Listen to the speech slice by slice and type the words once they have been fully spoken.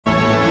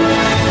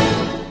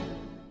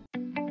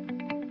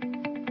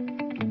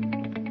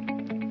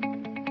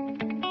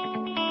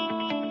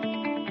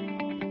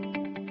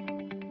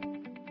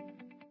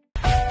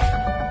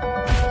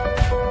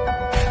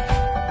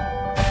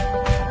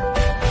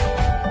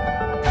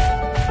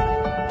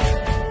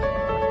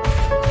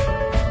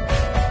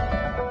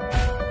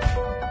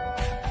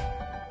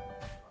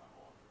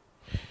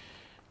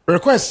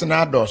request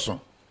na doso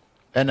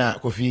ena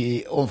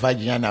kofi onfa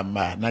Jnana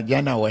ma na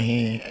Jnana wo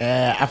he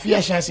afia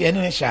hyase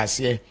ene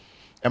hyase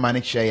e ma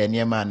ne kire ye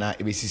niema na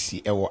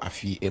ebesisi ewo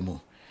afi emu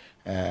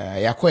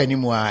yakọ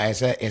animu a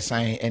ese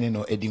esan ene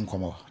no edi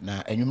nkomo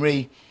na anwumre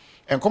yi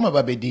enkomo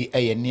babedi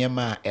eye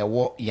niema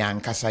ewo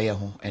yankasa ye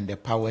ho and the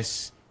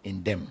powers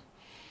in them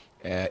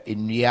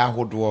enua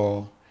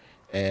hodo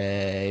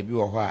ebi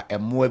wo ho a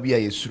emoa bi a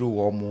yesuru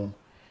wo mu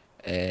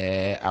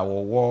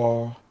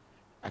awowo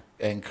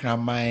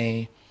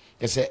enkraman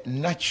yese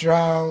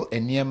natural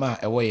eniema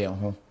ewo ye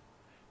ho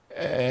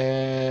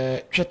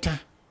tweta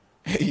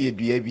ye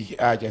dua bi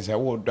a jese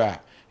wo do a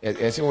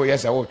yese wo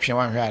yesa wo twe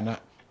wan hwa na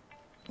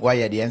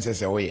why the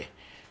answers away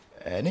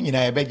ni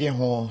na ebege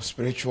ho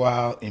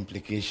spiritual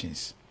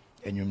implications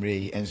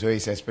enumre and so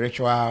it's a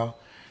spiritual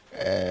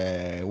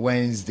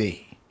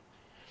Wednesday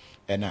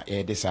and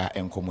this are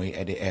enkomo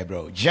e de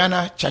ebro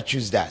Jnana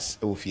chachus das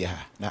ofie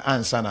ha na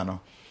ansa na no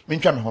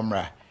mentwa me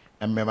homra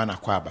na mmeba na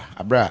kwaba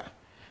abra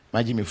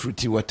maji me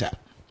fruity water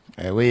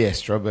we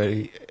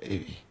strawberry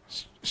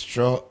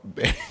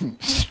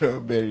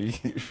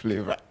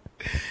flavor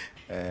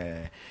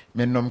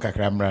menom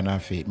kakra mra na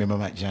afi me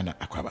mama Jnana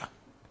akwaba.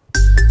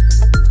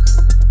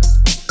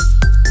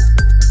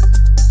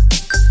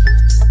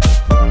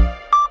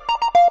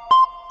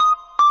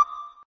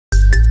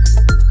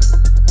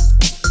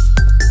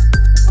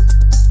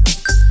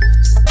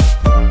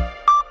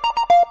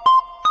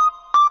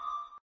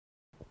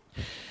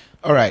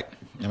 All right.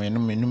 I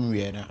mean,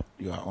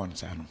 you are on,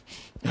 son.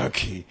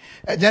 Okay.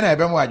 Jnana, I've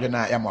been watching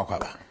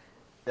Yamakwaba.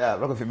 Yeah,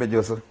 look if you made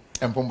yourself.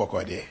 And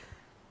Pumboko, dear.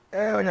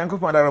 When you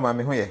come out of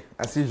my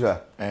as usual.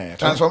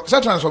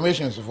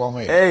 Transformations for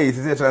me. Hey, it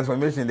is a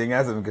transformation. The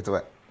answer we get to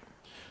it.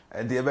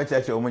 And the ever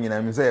church of money,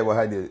 I'm saying, what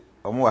had it,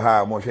 or more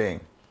how more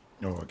shame.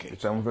 Oh, okay.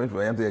 So I'm going to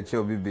enter a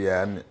chill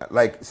BB and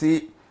like,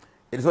 see,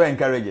 it's so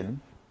encouraging.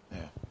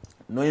 Yeah.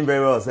 Knowing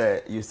very well,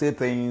 say, you say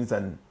things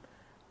and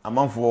a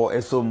month for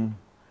assume.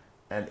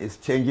 And it's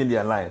changing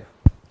their life.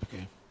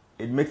 Okay.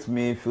 It makes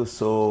me feel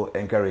so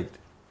encouraged.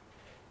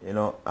 You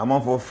know, I'm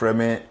on for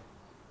frame.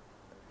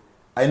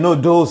 I know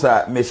those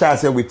are may share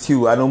say with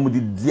you. I know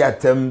the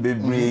attempt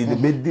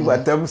the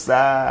attempts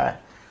are,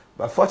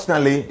 but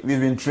fortunately we've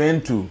been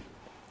trained to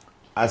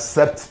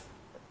accept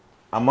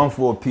a month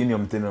for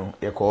opinion, you know,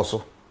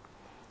 also.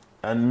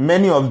 And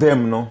many of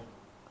them, you know,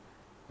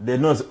 they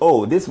know,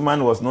 oh, this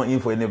man was not in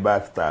for any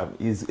bad stuff.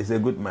 He's a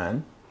good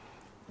man.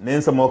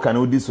 Then some more can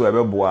do this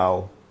whatever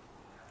wow.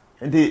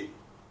 And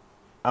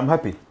I'm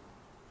happy.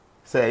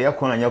 Say,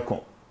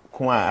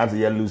 as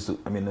you lose.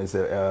 I mean, it's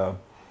a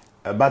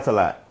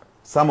battle.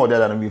 Some of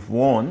that we've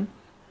won.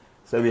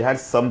 So we had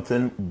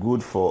something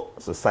good for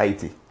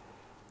society.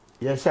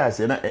 Yeah, sure. It's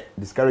not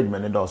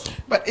discouragement and also.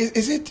 But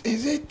is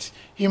it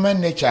human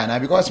nature now?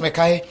 Because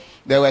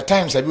there were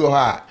times I do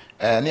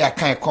near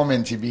kind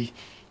comment to be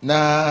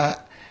na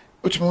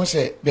which means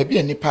say baby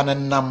any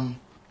pananam.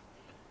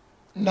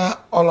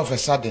 Now, all of a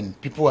sudden,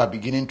 people are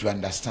beginning to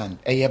understand.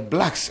 You're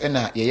blacks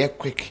and you're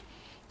quick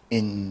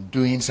in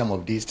doing some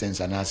of these things,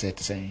 and I said,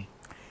 saying,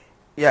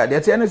 yeah,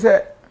 that's the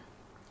say.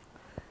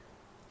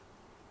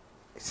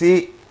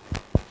 See,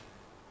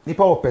 the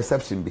power of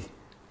perception be.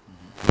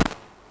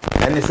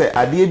 And they say,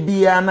 "Adi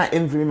biana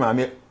every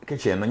mama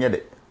kitchen no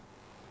yede."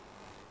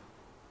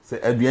 Say,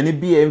 "Aduani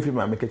bi every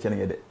mama kitchen no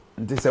yede."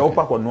 They say,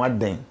 "Opa ko no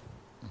aden."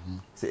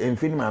 Say,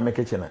 "Every mama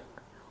kitchen na."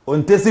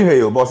 On tesi he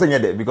yo, but say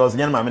yede because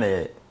nyan mama na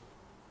yede.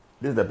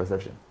 This is the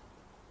perception.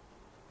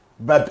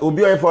 But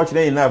Obi are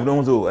fortunate enough,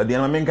 don't so at the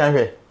end of the can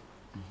hear.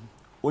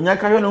 Onya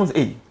can hear knows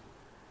eh.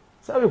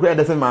 So we create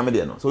the same mammy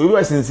there. So you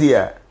are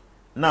sincere.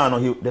 Now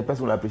no, the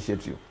person will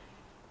appreciate you.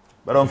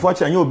 But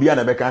unfortunately, you be an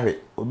a can hear.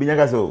 Obi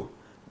nyaka so.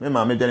 Me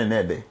mammy done in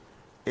there.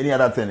 Any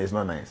other thing is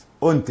not nice.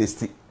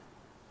 Untasty.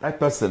 That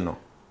person no.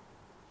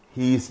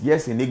 He is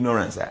just in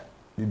ignorance.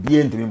 The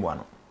being to him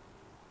one.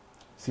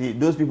 See,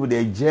 those people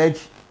they judge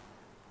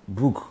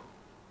book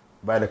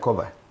by the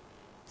cover.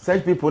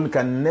 Such people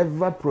can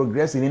never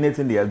progress in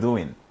anything they are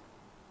doing.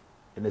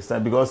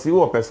 Understand? Because you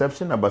have a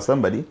perception about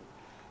somebody.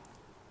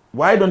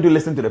 Why don't you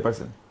listen to the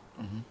person?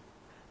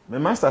 The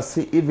master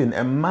say even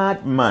a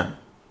madman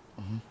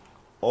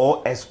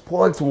or a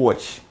sports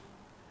watch,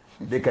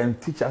 they can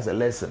teach us a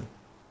lesson.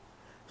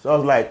 So I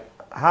was like,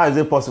 how is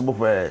it possible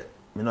for a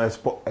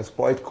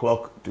sport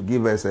clock to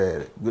give us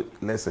a good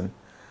lesson?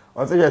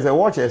 I said, a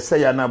watch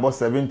say you're about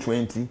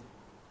 7:20.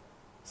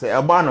 Say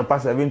about no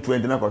past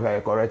 7:20 not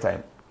correct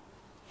time.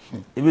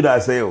 If you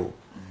say, oh,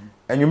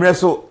 and you may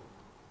so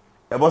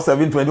about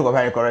 7:20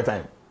 of correct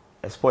time,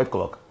 a sport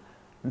clock.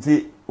 And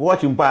see,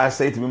 watching pass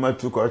say to me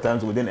 2 correct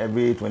times within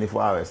every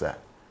 24 hours.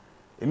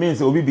 It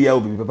means it will be a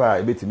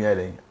bit to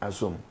me,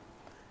 assume.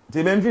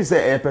 The Memphis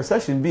say a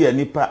perception be a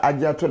nipa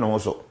adjacent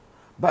also.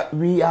 But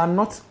we are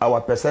not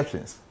our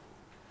perceptions.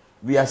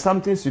 We are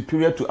something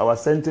superior to our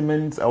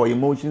sentiments, our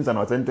emotions, and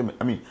our sentiment.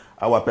 I mean,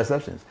 our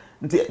perceptions.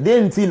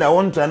 Then see, I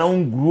want to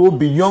grow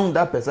beyond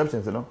that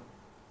perceptions, you know.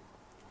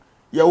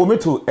 Ya wo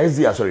meto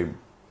ezi asori.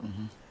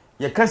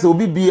 Ya kase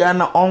obi bia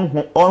na on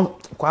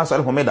kwa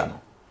asori homeda no.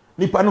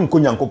 nipa no nko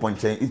Nyankopon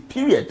chen. It's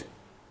period.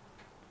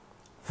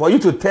 For you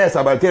to tell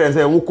Sabbath and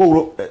say we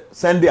go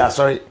Sunday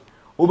sorry.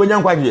 Obenya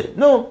nkwaje.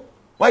 No.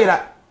 Why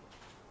that?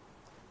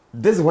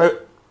 This is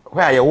where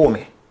I want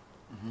me.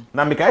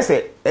 Na me kai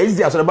say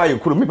easy asore ba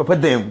yekuru me papa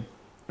dem.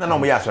 Na no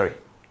mo ya sorry.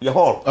 Ye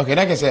hall. Okay,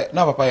 like I said,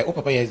 now papa o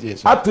papa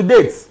yes. Up to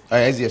date.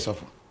 Yes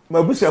of. My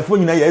busia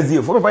phone na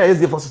yes for papa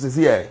yes for so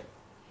see here.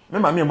 Me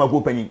ma me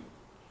go panyin.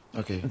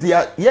 Okay. Nti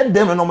ye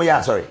dem no mo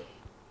ya sorry.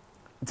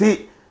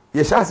 Nti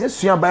ye shas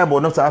sua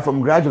Bible not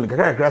from gradually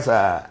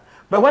kakra.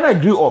 But when I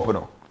grew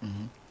up,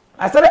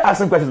 I started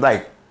asking questions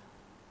like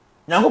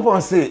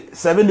Nyankopon say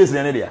 7 days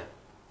in there.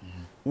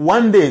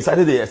 One day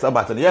Saturday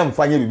Sabbath, yeah, I'm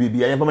fine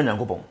bibi, I am from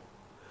Nyankopon.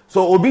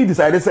 So Obi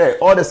decided say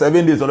all the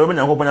 7 days on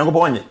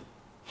Nyankopon.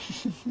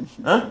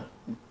 Huh?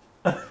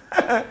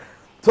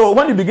 So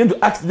when you begin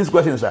to ask these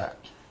questions,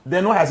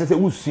 then what I say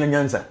who's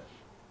answer?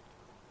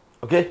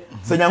 Okay?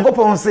 So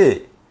Nyankopon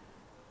say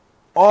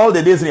all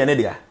the days in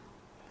there.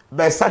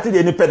 By Saturday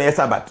any pen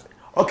Sabbath.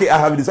 Okay, I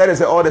have decided to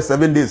say all the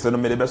 7 days so no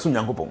me the best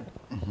Nyankopon.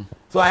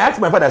 So I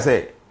asked my father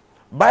say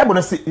Bible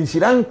na say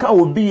inshiranka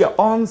obi a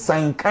on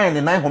sign kind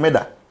in 9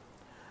 homeda.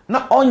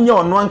 Na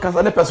onyo no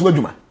ankasa na peso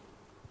adwuma.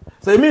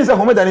 So it means that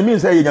homeda it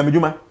means say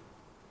nyamedwuma.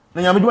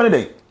 Na nyamedwuma ne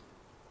dey.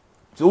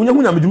 So when you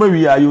nyamedwuma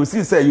wi you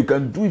see say you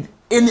can do it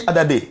any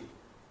other day.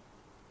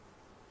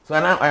 So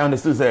now I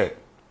understood say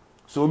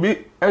so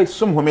be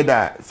some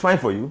homeda it's fine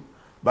for you,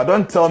 but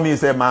don't tell me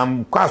say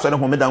mam kwaso na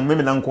homeda me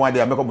na nko ade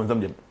ameko bonzam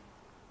dem.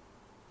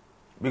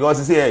 Because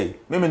you say hey,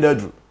 me dey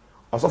do.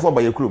 Osofo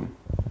ba yekrum.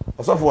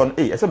 Osofo on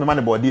I say me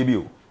man body bi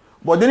o.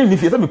 But then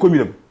if you say me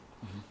komidem.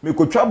 Me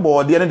ko twa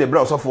body na the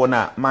bra osofo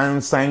na man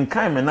sign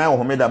kan me na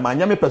homeda ma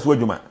nya me peso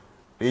adwuma.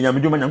 E nya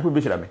me dwuma nyanko bi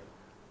hira me.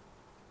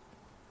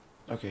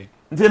 Okay.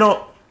 You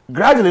know,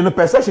 gradually no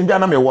perception dia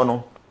na me wo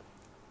no.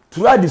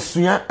 Throughout the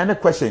suya and the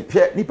question,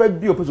 nipa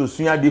bi o peso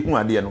suya de hu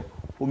ade no.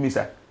 O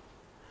misa.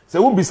 Se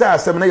wo bisa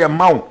asem na ye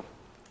maw.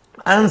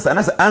 Answer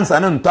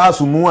na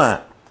ntaso mu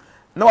a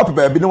na wa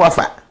pepa bi na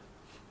wafa.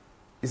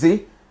 You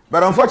see?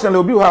 But unfortunately,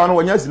 obi wa no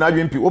wanya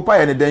sinadwe mpi opa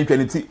ye ne dan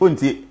twaniti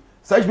ontie.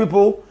 Such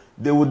people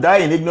they will die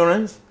in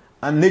ignorance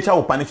and nature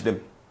will punish them.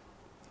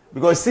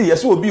 Because see,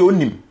 yes obi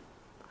onim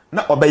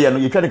na obeye no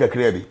ye twa ne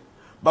kakra bi.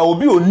 But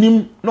obi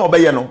onim na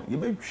obeye no ye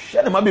be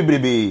hwe ne ma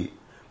bebrebe.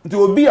 Nti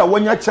obi a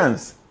wanya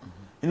chance.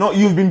 You know,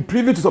 you've been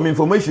privy to some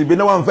information be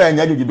na wan fa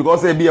anya jogi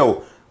because e bia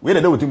o we na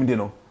dey with me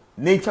no.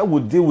 Nature will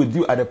deal with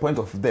you at the point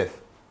of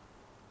death.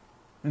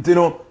 Nti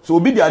no, so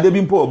obi di ade bi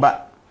mpo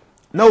oba.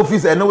 Na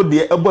officer no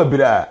dey ebo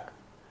abira.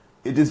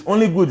 It is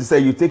only good to say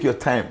you take your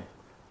time,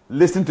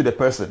 listen to the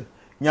person.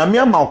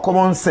 Nyame ma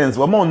common sense,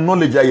 we more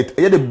knowledge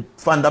the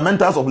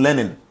fundamentals of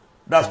learning.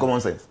 That's common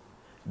sense.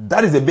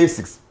 That is the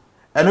basics.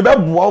 And we be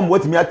boa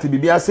what me ati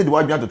bibia say the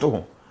word to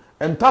ho.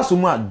 And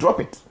tasumua drop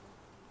it.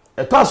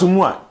 A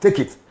tasumua take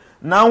it.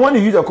 Now when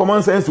you use your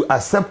common sense to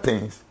accept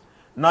things,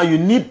 now you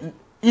need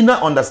inner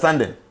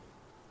understanding.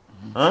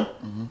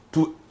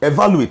 To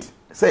evaluate.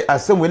 Say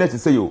as some way to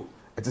say you.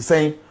 It is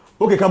saying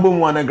okay,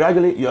 and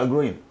gradually you are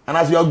growing. And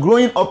as you are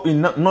growing up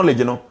in knowledge,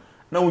 you know,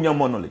 now we have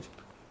more knowledge.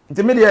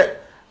 Intermediate,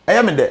 I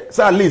am in there.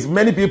 So at least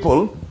many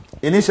people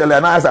initially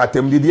and as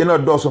attempt did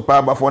not do so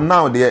far, but for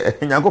now they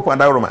Nyanko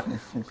Panda Roma.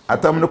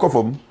 Atam no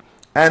kofom.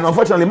 And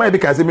unfortunately, my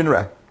because I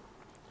mineral.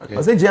 Okay.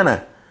 I say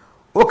Jnana,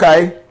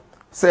 okay,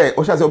 say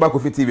Osha say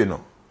Kofitv no.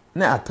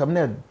 Na atam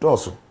na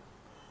doso.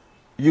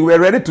 You were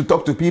ready to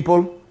talk to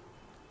people,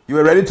 you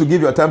were ready to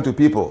give your time to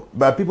people,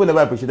 but people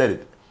never appreciated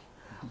it.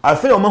 I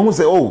feel a man who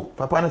say, oh,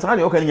 Papa,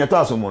 okay,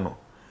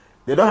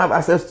 they don't have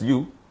access to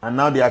you, and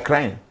now they are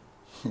crying.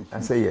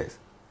 I say yes.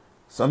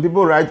 Some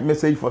people write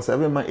message for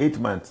 7 months, 8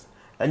 months.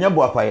 And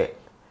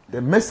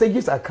the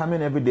messages are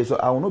coming every day, so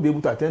I will not be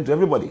able to attend to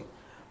everybody.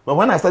 But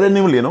when I started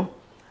newly, you know,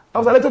 I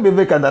was a little bit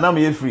vacant, and now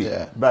I'm free.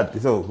 Yeah. But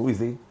so who is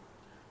he?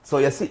 So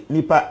you see,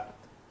 Nipa,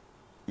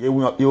 you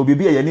will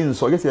be a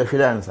so yes,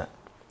 you answer.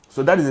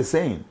 So that is the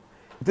saying.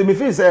 To me,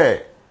 feel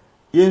say,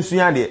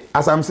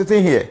 as I'm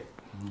sitting here.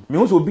 Me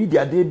also be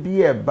there dey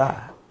be a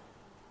bar.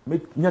 Me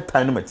nya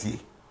time no matie.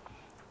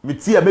 Me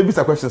tie a baby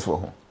some questions for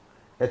ho.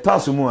 E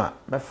task mu a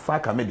me fa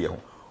ka me de ho.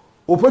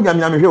 O program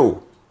nya me hwe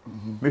o.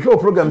 Me hwe o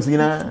programs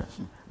nyina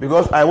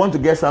because I want to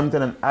get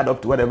something and add up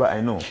to whatever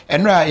I know.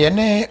 Enra ye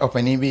ne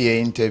opani bi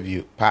ye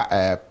interview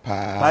Pajo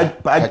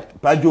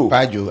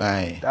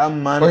ai. That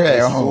man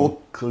is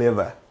so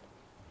clever.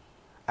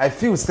 I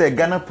feel say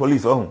Ghana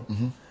police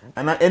and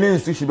any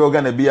institution be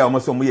Ghana be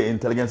almost some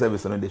intelligence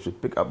service and they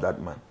should pick up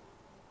that man.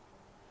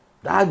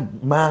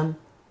 That man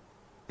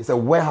is a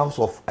warehouse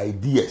of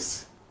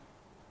ideas.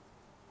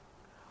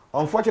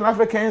 Unfortunately,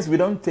 Africans, we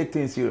don't take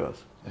things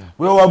serious. Yeah.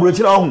 We are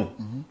broaching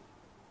on.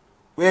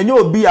 When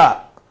you be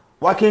a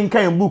working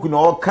kind book,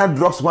 no can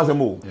drugs once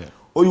more.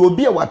 Or you will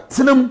be a what?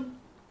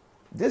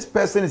 This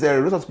person is a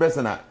resource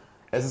person.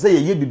 As I say,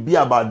 you be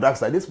about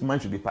drugs. This man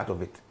should be part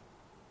of it.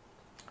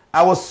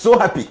 I was so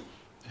happy.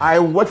 I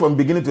watched from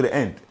beginning to the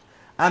end.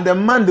 And the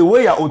man, the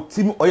way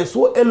you're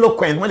so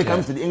eloquent when it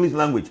comes to the English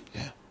language.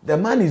 Yeah. The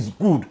man is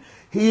good.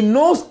 He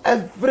knows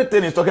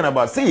everything he's talking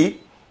about. See,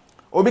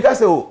 or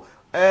because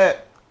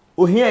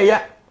ohia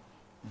ya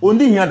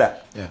ondi here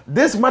that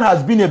this man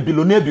has been a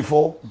billionaire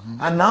before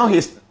and now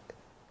he's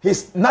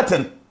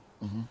nothing.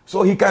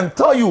 So he can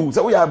tell you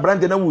so we are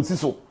branded now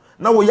so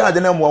now we are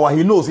the name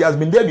he knows he has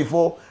been there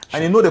before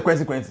and he know the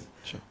consequences.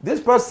 Sure. This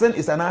person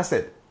is an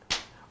asset.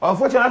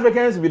 Unfortunately,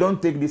 Africans, we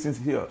don't take this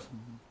serious.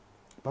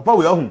 Papa,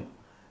 we are home.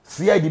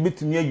 See, I debate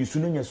to me, you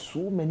soon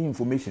so many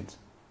informations.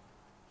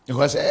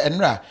 Because,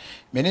 Enra,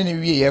 many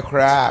we ye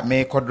cry,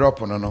 make a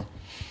drop on no.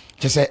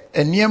 Just say,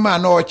 a near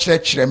man or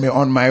church me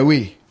on my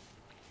way.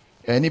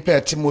 Any pair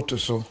Timoto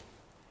so.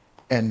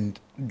 And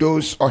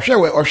those, or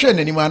share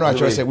any man,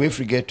 or say, we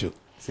forget to.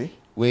 See?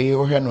 We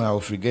or no, I will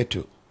forget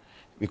to.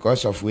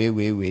 Because of way.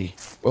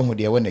 When would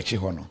you want a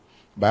chihono?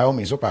 By all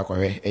means,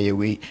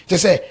 way.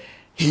 Just say,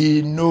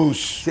 he knows.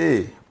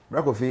 Say,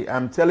 Rakofi,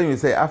 I'm telling you,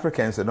 say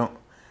Africans don't.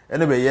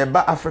 Anyway, yeah,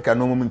 but Africa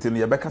no moment in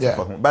your back.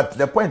 But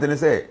the point is,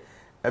 say,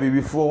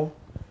 before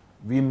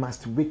we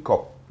must wake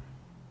up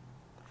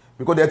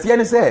because the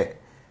TN say,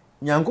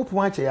 "Nyango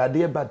puanche ya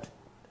de but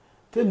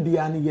ten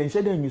diani yen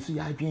shede nyusu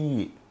ya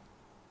adwen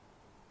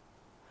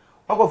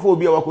Wakofo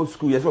obi a wako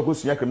school, yes, wako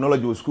senior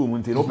criminology or school,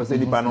 munti no person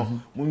nipa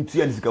no,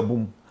 munti and sika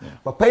boom.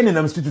 Papa in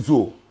nam institute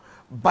so.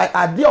 By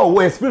idea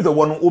or experience of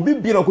one, obi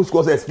be no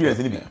school experience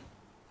ni bi.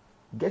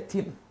 Get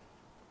him.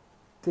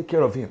 Take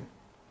care of him.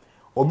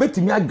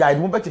 Obey me a guide,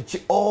 mo better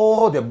check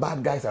all the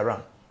bad guys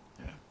around.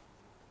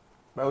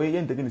 But we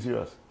ain't taking it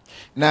serious.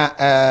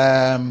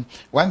 Now,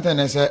 one thing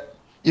is if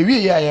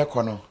we hear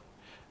kono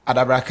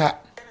adabraka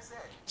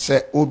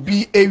say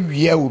obi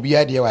ewia obi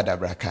ade wa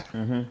adabraka.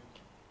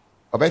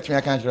 Obetumi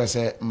aka njira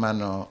say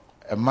mano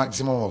a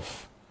maximum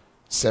of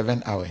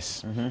 7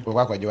 hours. We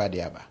work with ade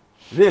aba.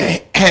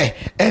 Really?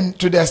 And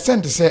to the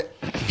extent to say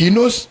he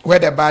knows where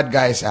the bad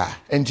guys are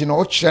and you know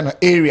what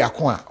area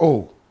kwa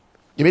oh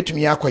you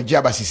betumi akwaje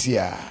aba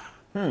sisia.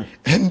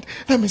 And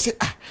let me say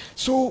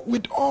so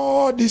with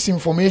all this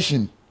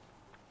information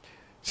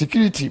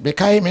security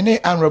bekai me ne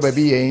anroba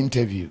bi ye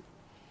interview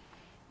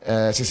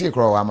sisi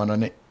kro wa mano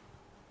ne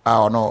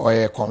no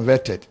or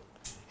converted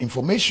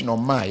information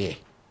on my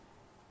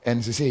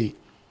and say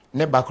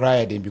ne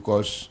backrider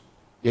because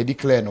you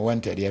declare no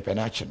wanted the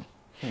penation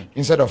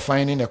instead of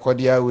finding a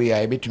cordial way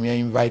I bet me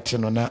invite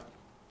no na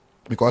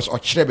because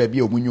ochire ba bi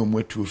omunyo mu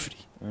atu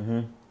free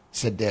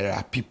said there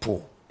are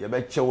people you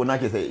bet chew na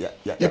say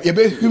you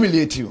be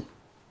humiliate you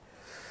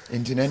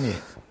into any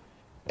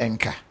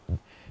enka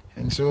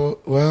and so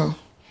well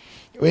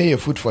where your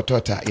food for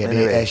thought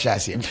yeah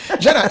shasi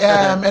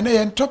Jnana and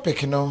then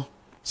topic no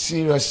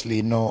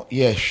seriously no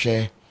yeah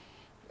share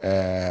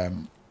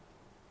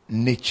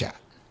nature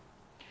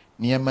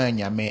niyama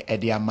nyame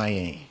edi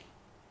amayen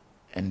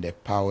and the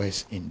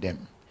powers in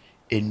them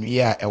in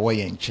ya ewo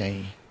yen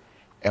chen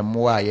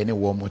emwa ye ne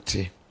wo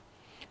mote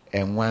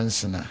and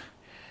once na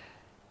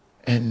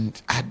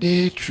and are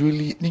they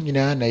truly ni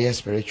nyina na ye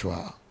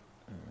spiritual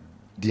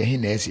de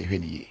hin na ese hwe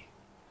ni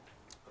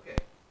okay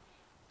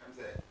I'm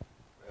say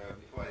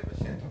before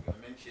I share to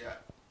mention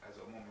as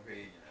a mom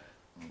hwe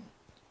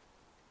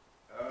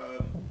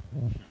nyina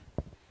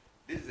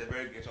this is a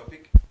very good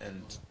topic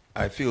and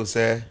I feel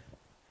say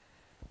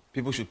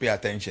people should pay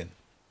attention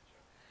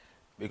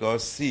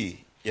because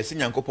see yes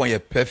Nyankopon ye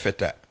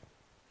perfect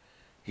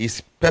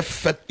he's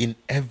perfect in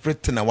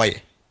everything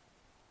away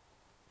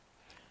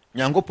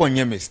Nyankopon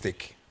ye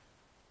mistake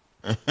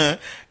and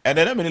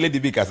then I'm lady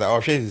because I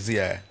share is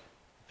here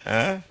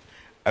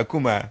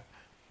akuma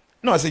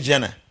no say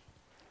Jnana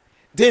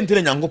den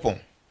tell Nyankopon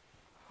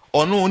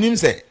ono onim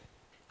say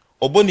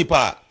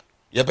obonipa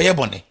ye be ye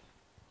bone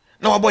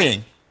na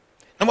waboyen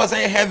na was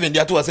say heaven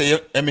there to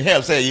say me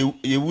hell say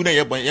you wouldn't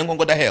ye bon ye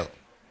go to hell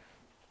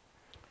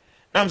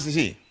now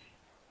see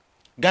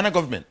Ghana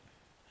government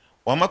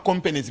or my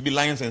companies be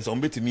license on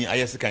bet me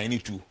I second any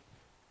two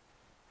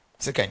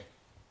second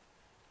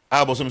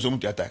I about some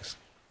to attacks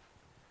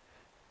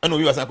I know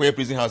you as a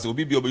prison house will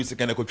be over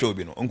second control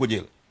no uncle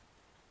jail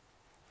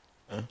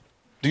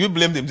do you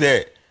blame them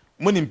there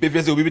money pay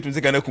will be between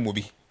second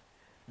kumobi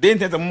they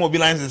intend to mobile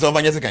license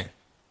over second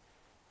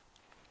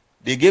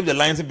they gave the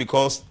license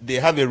because they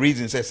have a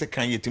reason say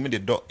second you to me the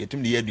door you to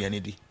me the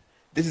year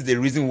this is the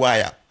reason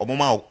why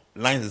obama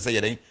license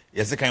say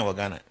yes second wa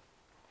Ghana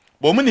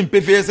but money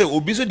pay say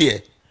obi so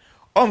there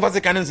on fa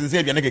second since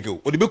say aduane keke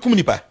o de be kum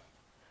nipa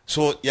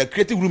so your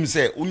creative room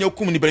say unya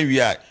kum nipa we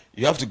are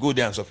you have to go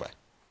there and suffer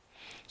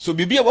so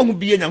bibia wa hu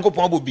bia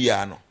Nyankopon abo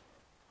bia no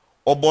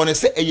obone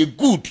say e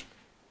good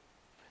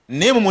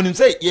name monim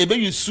say ye be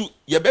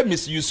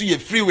misuse your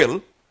free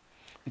will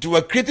to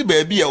a creative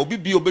baby obi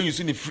be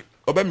use ni free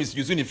obi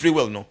misuse ni free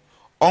will no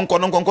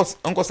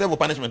onko serve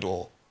punishment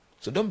or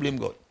so don't blame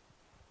God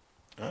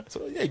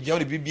so yeah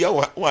jawni bibia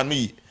wa no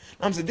yi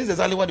I'm saying this is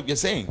exactly what we're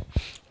saying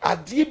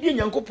adie bia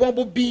Nyankopon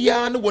bo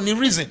bia no woni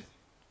reason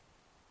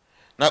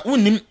na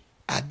unim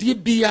adie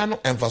bia no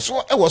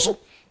emfaso e wo so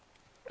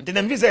then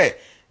them say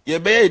you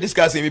be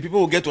discussing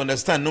people will get to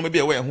understand no maybe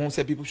away who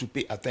say people should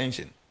pay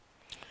attention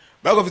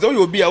back of it you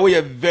will be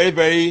away very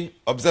very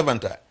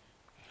observant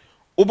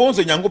obon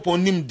so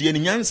Nyankopon nim die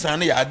nyansa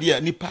na ya ade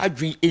ni pa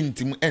adwen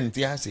entim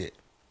ente ase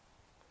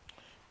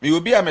Me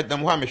will be a met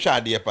them one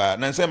shad dear pa,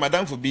 and say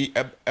madam for be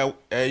a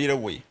year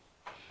away.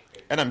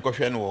 And I'm going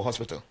to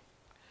hospital.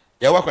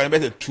 You work on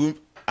about 2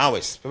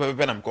 hours.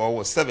 Pen I'm called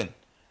was 7.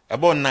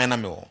 About 9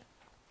 am.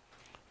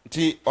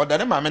 Ti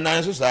order mamma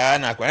 9 so say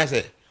na kwa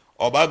say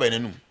oba ba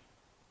nenum.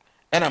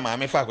 E na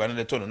mamma fa kwa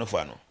ne to no fo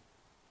ano.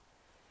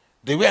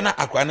 The way na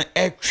akwa na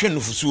e twe no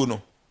fusuo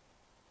no.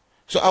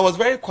 So I was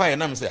very quiet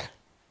na me say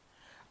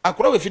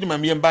akwa we feed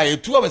mamma yem ba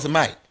 2 hours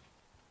mai.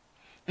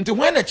 Nti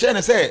when na che na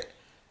say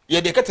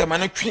ye de kata ma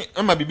na twe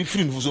ama bibi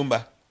free no fusuo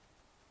mba.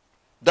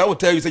 That will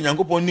tell you say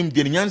Yankopon nim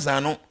de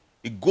nyansa no,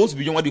 it goes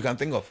beyond what you can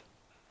think of.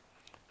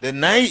 The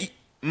 9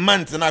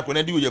 months na akwa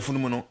na di wo ye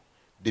funu no,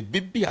 the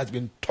baby has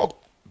been taught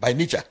by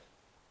nature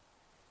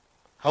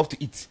how to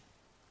eat.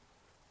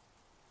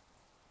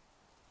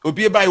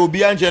 Obi by obi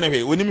anje na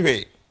hwe onim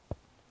hwe.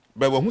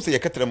 But when who say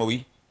yekatra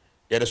mawi,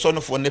 ya the son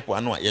of one nepo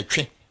ano ye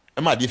twe.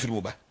 E ma de firi mo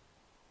ba.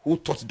 Who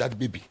taught that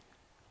baby?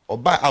 Or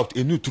buy out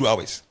a new 2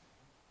 hours.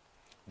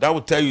 That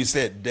will tell you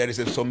said there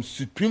is some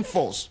supreme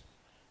force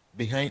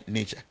behind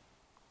nature.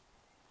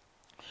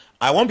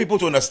 I want people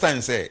to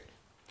understand say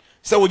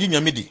wo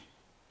nyamidi.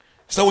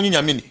 Say wo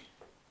nyamini.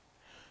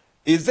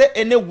 Is there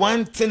any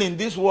one thing in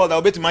this world that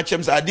will be to my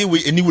champs I deal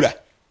with anywhere?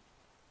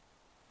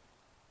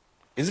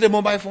 Is it a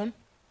mobile phone?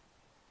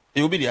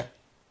 It will be there.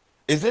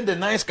 Is it the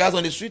nice cars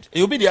on the street?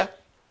 It will be there.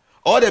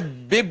 All the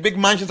big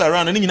mansions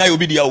around, and you will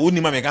be there. You will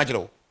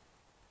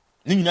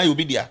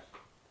be there.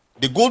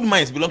 The gold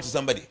mines belong to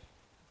somebody.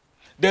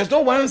 There's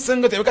no one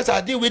single thing because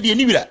I deal with the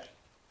anywhere.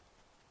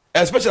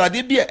 Especially I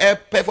did be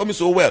performing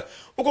so well.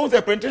 Who comes to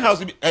a printing house,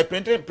 a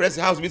printing press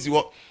house with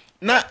you?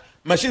 Now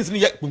machines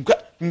printing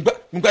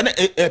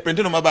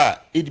on my bar.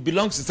 It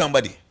belongs to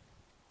somebody.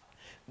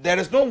 There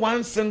is no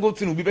one single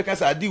thing we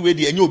because I deal with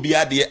the and you'll be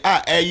at the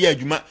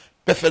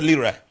perfectly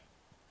right.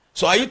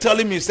 So are you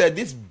telling me, said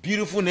this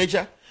beautiful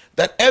nature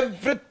that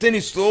everything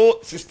is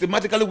so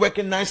systematically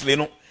working nicely,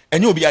 no,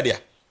 and you'll be at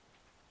there?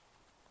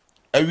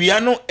 And we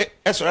are no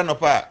extra no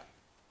power,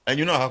 and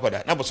you know how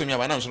that. Now, but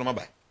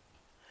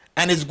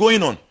and it's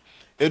going on.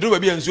 They do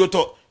baby and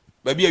so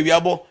baby a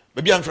viable.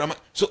 Baby, I'm from.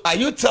 So, are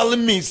you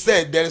telling me,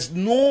 said there is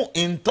no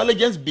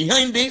intelligence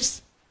behind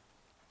this?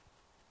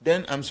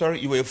 Then I'm sorry,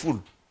 you were a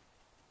fool.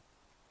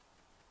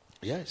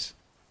 Yes,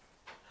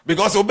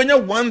 because obey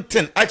one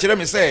thing. Actually, let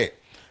me say,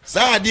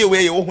 "Sa idea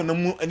where you open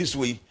and this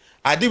way,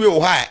 idea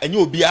where high and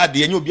you'll be at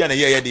the and you'll be on a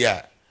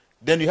year.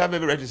 Then you have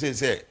every right to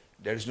say,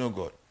 there is no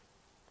God."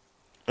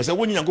 I said,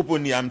 when you go,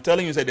 I'm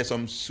telling you, that there's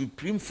some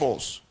supreme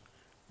force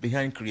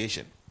behind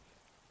creation,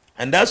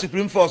 and that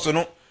supreme force, you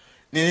know.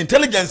 The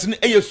intelligence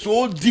is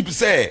so deep,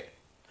 say,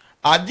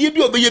 I did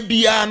you obey a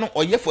piano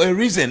or yet for a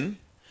reason,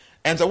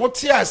 and so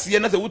what's here, see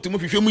another wood to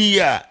move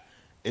you a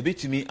bit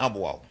to me,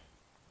 Abuaw.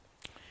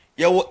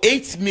 There were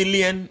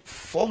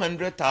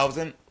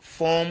 8,400,000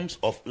 forms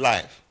of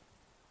life.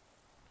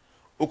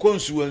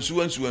 Okonsu and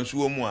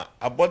so more.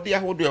 A body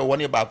I would do a 1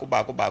 year back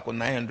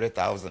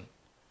 900,000.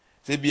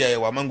 Say be a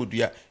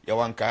wamangudia,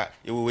 Yawanka,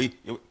 you wait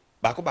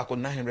back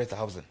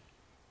 900,000.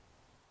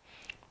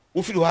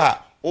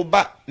 Ufiluha.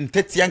 Oba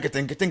nteti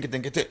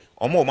yankete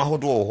omo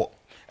mahodo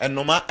and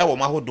no ma ewo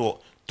mahodo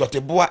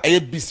toteboa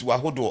ebisi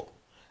wahodo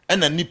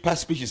and a nipa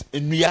species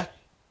enua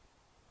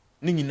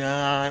ni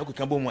nyina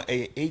okukabo mo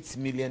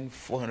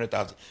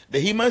 8,400,000. The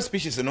human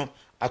species, you know,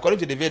 according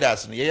to the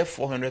Vedas, you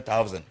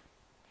 400,000.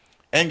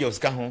 Angels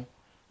ka ho,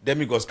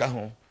 demigods ka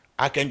ho,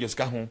 archangels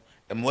ka ho,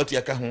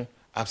 emotia ka ho,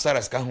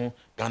 apsaras ka ho,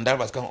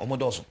 gandharvas ka ho,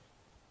 omodoso.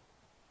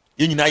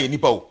 Yi nyina ye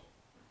nipa o,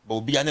 ba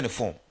obi ane ne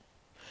form.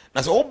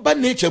 Na so oba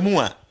nature mu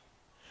a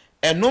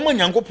and no man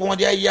Yankopon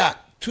de ya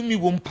to me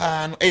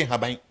wumpan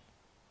haban.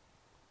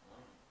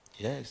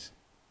 Yes.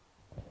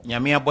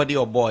 Nyamia body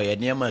or boy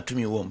and yama to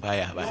me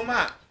wumpire haban. No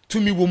ma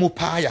to me wumu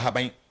pa ya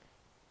haban.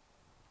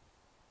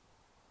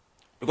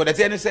 Because the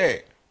thing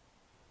say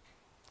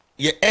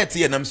ye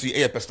eti and a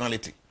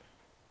personality.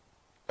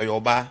 Or your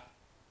bar.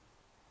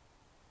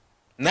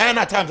 9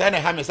 times I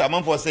have me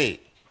someone for say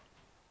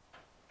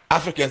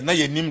Africans now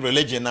you name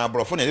religion now,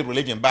 bro. For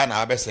religion ban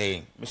now be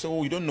saying.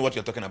 So you don't know what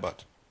you're talking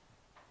about.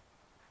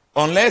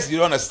 Unless you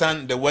don't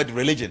understand the word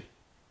religion.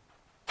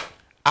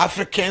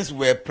 Africans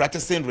were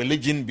practicing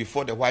religion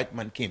before the white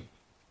man came.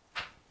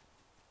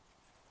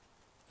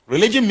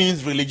 Religion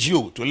means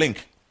religio, to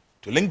link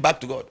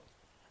back to God.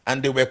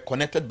 And they were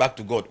connected back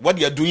to God. What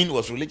they are doing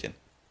was religion.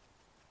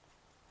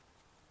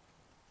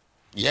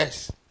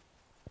 Yes.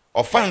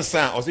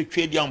 Offensa or say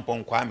trade young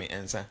pon kwame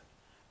ensa.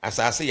 As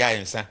I say ya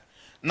ensa.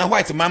 Now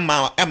white man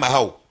emma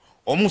how.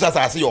 Almost as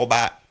I say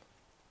oba.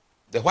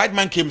 The white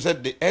man came and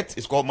said the earth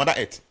is called Mother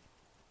Earth.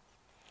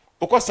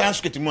 Because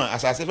Sanskrit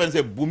as I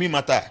say Bumi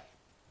Mata,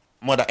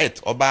 Mother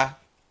Earth, Oba.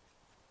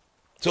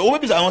 So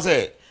maybe I want to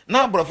say,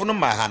 now bro for no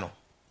mahano.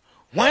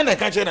 Why I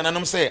can't and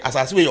I'm say as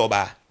I say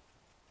Oba.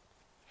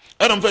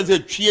 And I'm say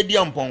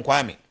Chiediam Pon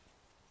Kwame.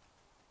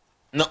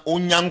 Na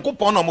Unyanko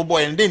Pon or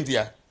boy and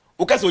Dindia.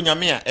 Ukas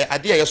Unyamia, a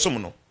dear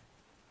Yasumno.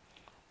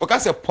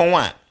 Ukas a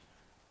Pon,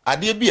 a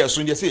dear beer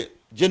soon you say,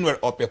 General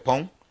or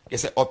Pepon, you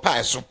say or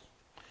Passo.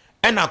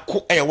 And I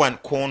cook a one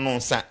corn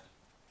on sa.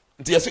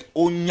 nti yɛse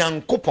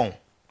onyankopɔn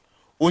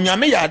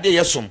onyame yɛ ade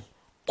yɛ som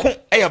ko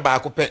ɛyɛ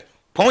baako pɛ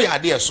pɔn yɛ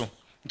ade yɛ so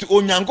nti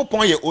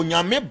onyankopɔn yɛ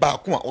onyame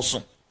baako a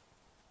ɔsom.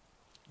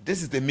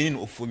 This is the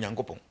meaning of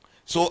onyankopɔn.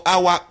 So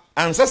our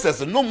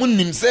ancestors no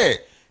munim say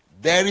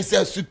there is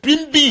a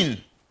supreme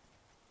being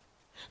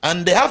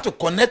and they have to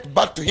connect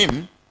back to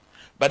him,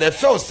 but they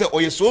felt say oh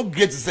you're so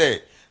great to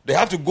say they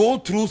have to go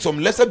through some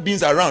lesser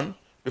beings around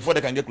before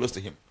they can get close to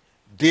him.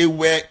 They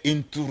were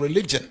into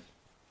religion.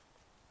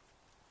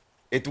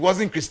 It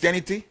wasn't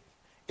Christianity,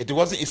 it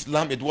wasn't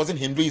Islam, it wasn't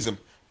Hinduism,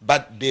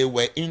 but they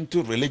were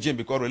into religion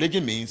because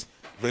religion means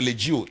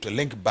religio, to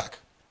link back.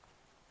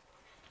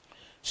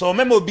 So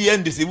remember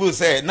being this, will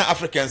say, now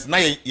Africans, now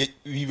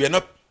we were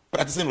not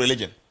practicing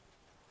religion.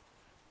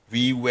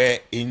 We were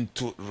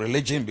into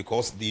religion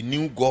because they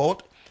knew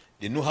God,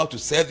 they knew how to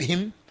serve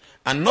him,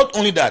 and not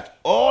only that,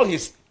 all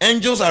his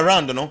angels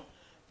around,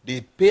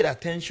 they paid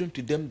attention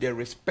to them, they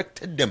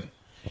respected them.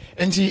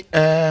 And see,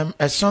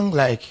 a song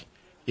like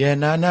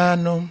Jnana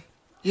num,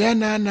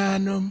 Jnana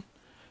num,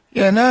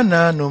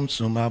 Jnana num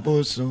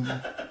sumabosum,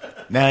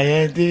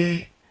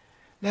 Nayade,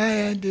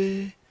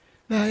 Nayade,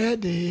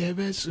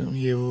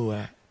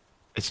 Nayade,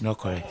 it's not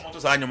correct.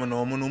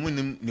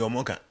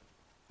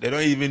 They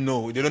don't even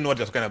know, they don't know what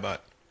they're talking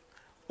about.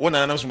 One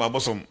another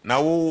sumabosom.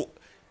 Now,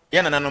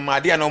 Jnana my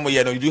dear no more,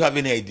 you do have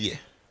any idea?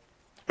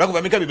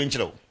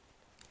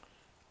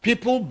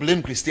 People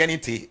blame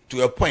Christianity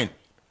to a point.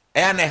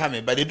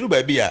 But they do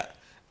baby,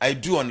 I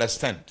do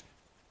understand.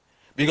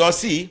 Because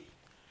see,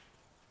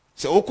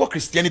 so oko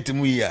Christianity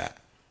mu ya.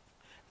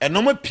 And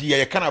normal pia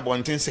you can't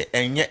want to say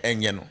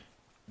enye no.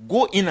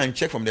 Go in and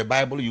check from the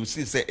Bible, you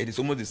see say it is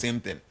almost the same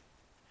thing.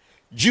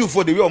 Jew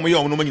for the way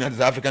omo is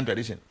African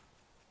tradition.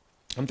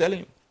 I'm telling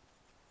you.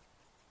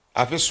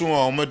 After soon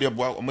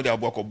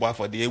omo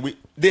for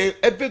the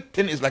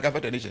everything is like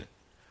African tradition.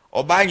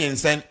 Oba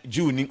nyensen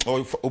Jew ni or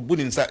obu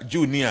nsa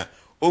Jew ni a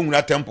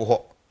onwura temple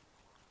ho.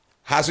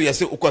 Ha so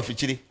yese okwa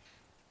fichiri.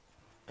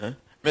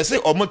 Me say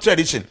omo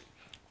tradition.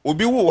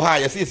 Obi wo ha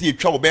yese yese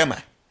twa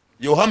obema.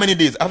 You how many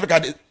days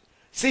Africa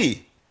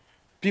see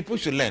people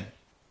should learn.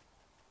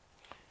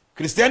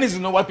 Christianity is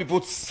not what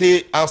people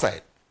say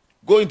outside.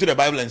 Go into the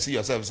Bible and see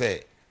yourself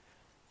say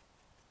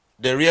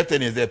the real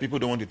thing is that people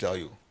don't want to tell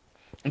you.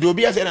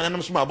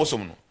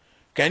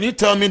 Can you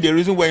tell me the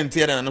reason why in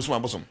theater and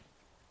bosom?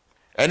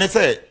 And it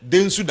say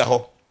densu da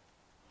ho.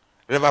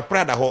 River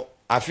Prada ho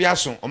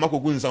afiason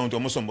omakogu nsa onto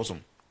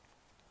bosom.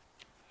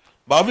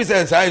 But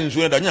obviously say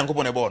nsu da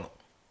nyankopon e bo no.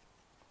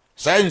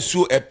 Say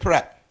nsu e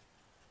pra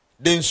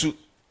densu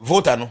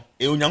voter no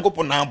e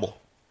onyankopon na abo.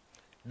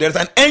 There's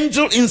an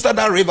angel inside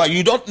that river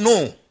you don't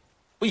know.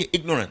 Oh, you're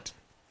ignorant.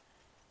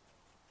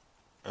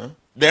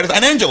 There's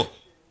an angel.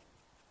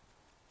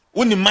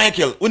 Unim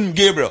Michael, unim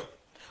Gabriel.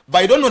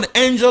 But you don't know an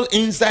angel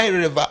inside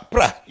river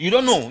pra. You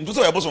don't know.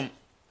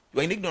 You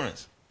are in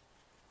ignorance.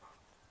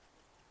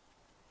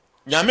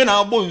 Nyame na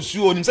abo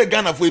nsu onim se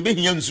Ghana fo ebe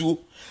hia nsu.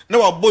 Na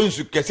wa abo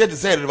nsu kese te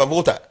say river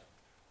water.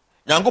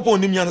 Nyankopon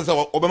onim nyansa se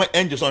obema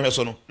angels on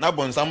hweso no. Na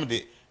abo nsam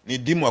de ni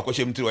dimu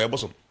akohyem tiri o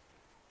yebosom.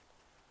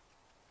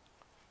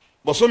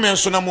 Bosom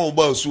enso na mo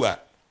oba nsu a.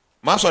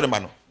 Ma so de ma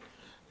no.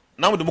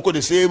 Na mo de mo ko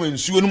de same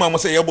nsu no ma mo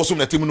se yebosom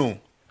na tim no.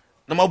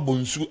 Na ma bo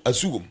nsu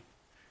asuwom.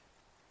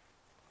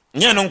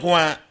 Nya no nko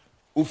a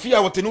ofi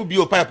a wote no bi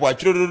o pipe a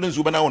twere do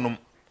nsu ba na wonom.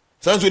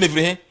 Sanso ne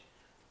firi he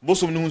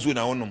bosom ne nsu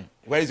na wonom.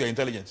 Where is your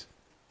intelligence?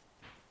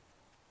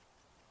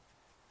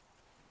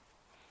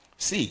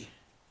 See,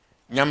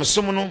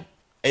 nyamsom no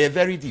e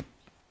very deep.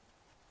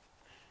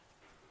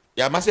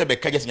 Ya must be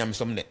kajes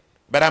nyamsom ne.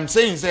 But I'm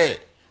saying say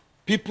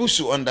people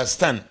should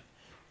understand.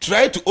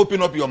 Try to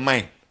open up your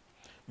mind.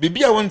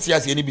 Bibi a want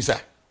tia se ni bisa.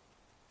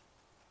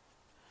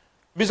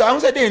 Bisa am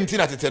say dey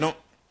ntina tete no.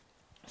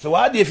 So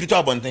why dey frito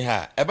abonten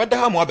ha? E beta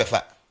ha mo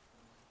abefa.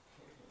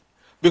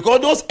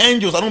 Because those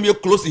angels are not be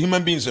close to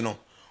human beings, you know.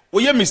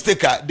 When you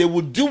mistake, they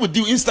will deal with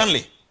you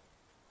instantly.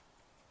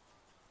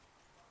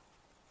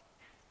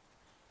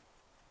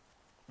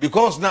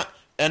 Because now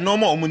a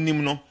normal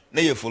omunim no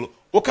na ye follow.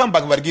 O come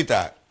back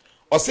Vargita.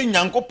 Or say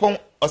Nyankopon,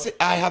 or say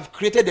I have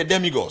created the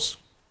demigods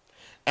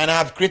and I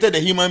have created the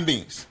human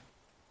beings.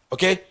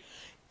 Okay?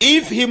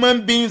 If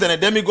human beings and the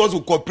demigods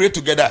will cooperate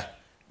together,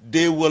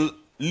 they will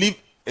live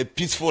a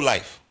peaceful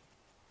life.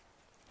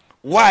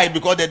 Why?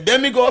 Because the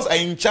demigods are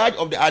in charge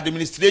of the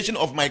administration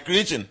of my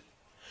creation.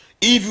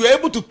 If you're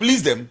able to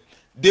please them,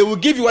 they will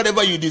give you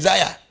whatever you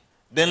desire.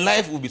 Then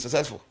life will be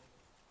successful.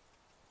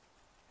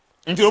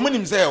 Nti omo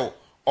nim say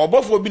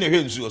obofo bi na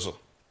hwe nsu so.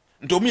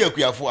 Nti omo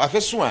yakuyafo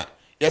afeso a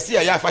yesi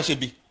ya afahye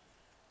bi.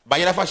 Ba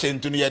yera fahye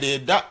ntu no ye de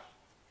da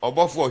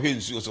obofo hwe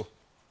nsu so.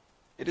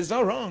 It is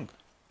not wrong.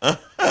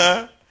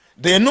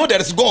 They know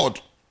there is God.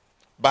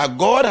 But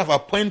God have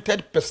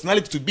appointed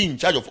personality to be in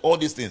charge of all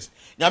these things.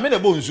 Nyame na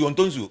bo nsu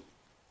ontonsu.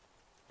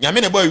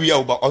 Nyame na bo wi a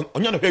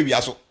onya no hwe wi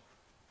aso.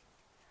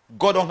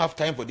 God don't have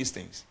time for these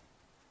things.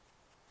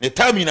 The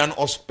time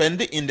in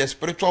spend it in the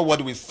spiritual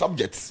world with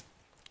subjects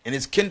in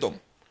his kingdom.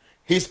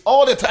 He's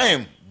all the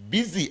time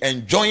busy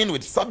enjoying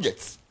with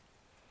subjects.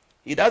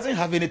 He doesn't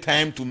have any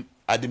time to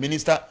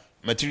administer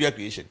material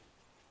creation.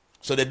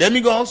 So the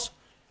demigods,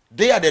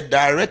 they are the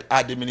direct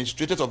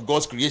administrators of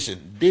God's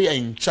creation. They are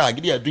in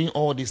charge. They are doing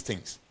all these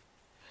things.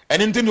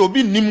 And in will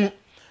be nimu.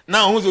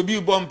 Now who's will be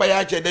born by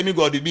a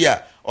demigod be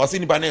or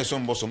sin by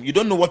some bosom. You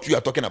don't know what you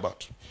are talking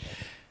about.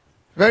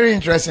 Very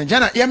interesting.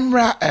 Jana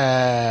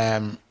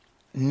yemra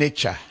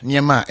nature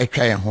niema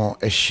etwa ye ho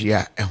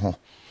ehia ho.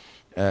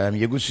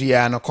 Yegusu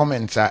ya no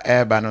comments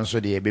eba no so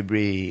de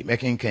bebre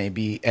making can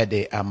be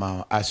ede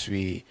ama as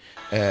we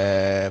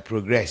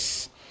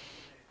progress.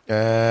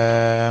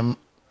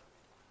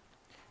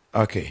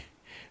 Okay.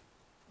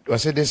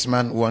 Was it this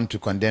man want to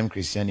condemn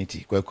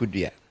Christianity?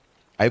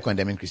 Are you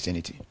condemning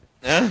Christianity?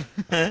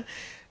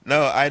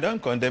 No, I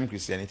don't condemn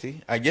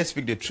Christianity. I just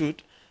speak the truth.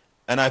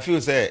 And I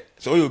feel say,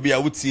 so you'll be, I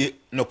would say,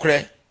 no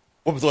cray,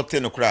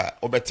 no cry,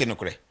 or better no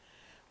cray.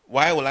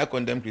 Why will I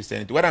condemn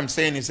Christianity? What I'm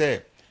saying is,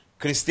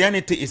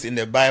 Christianity is in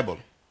the Bible.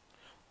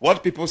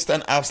 What people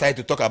stand outside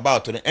to talk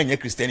about to the end of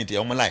Christianity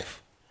in my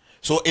life.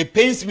 So it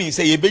pains me,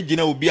 say, you be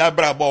Jnana will be a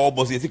brabo or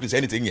boss,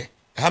 Christianity in here.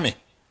 Hame.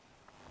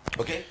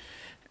 Okay?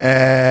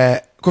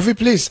 Kofi,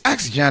 please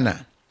ask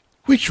Jnana,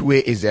 which way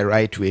is the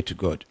right way to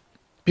God?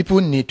 People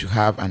need to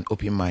have an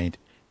open mind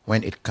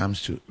when it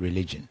comes to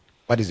religion.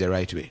 What is the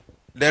right way?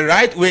 The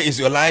right way is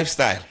your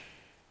lifestyle.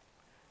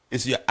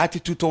 It's your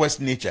attitude towards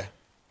nature.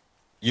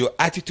 Your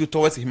attitude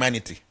towards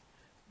humanity.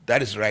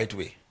 That is the right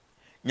way.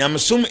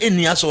 Nyamsum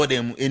eni aso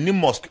dem, any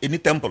mosque, any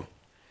temple.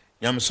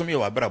 Nyamsum ye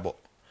wabrabo.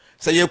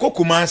 Say ye ko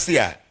Kumasi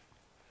a.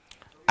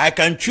 I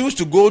can choose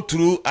to go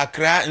through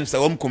Accra and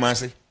Sawam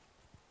Kumasi.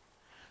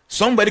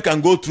 Somebody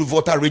can go through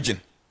Volta region.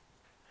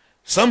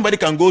 Somebody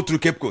can go through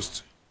Cape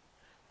Coast.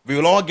 We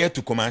will all get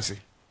to Kumasi.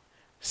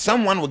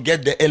 Someone will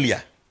get there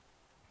earlier.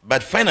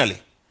 But finally,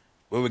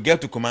 we will get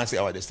to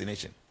Kumasi, our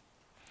destination.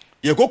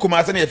 You go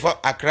Kumasi ne for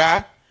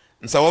Accra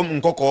and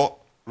Sawam Nkoko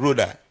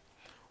road.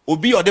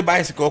 Obi or the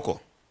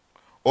bicycle,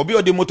 Obi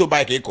or the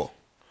motorbike eko,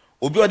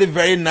 Obi or the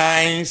very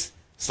nice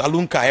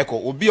saloon car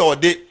eko, Obi or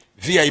the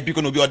VIP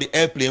con, Obi or the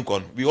airplane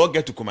con. We all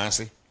get to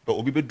Kumasi, but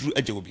Obi be drew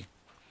Obi.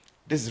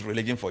 This is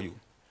religion for you.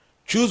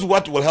 Choose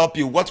what will help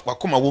you. What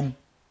wakuma wum.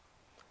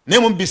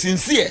 Name be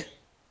sincere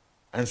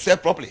and say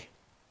properly.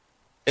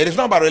 It is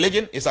not about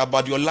religion. It's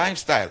about your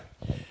lifestyle.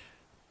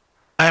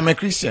 I am a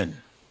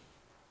Christian.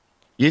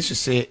 Jesus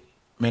say,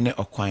 "Mene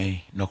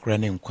okwai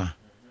nokrane nkwa,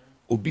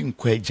 obi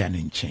nkwa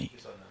jane nchen."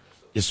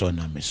 Yes or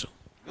no, meso.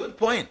 Good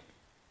point.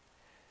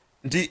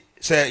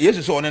 Say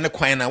Jesus on the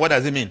kwai na. What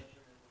does it mean?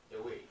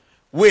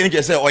 We need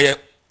to say, "Oh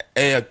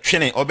yeah,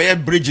 training or be a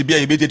bridge be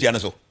a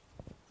bit so."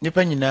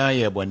 Nipa nyina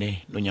ye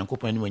bone no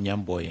Nyankopɔn ni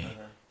wonyam boye.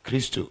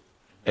 Kristo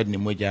edni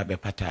moja be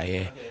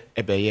pataye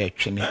ebe ye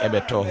twene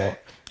ebe to ho.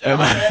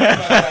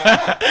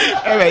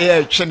 Ebe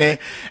ye twene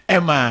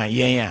ema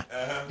yen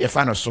a ye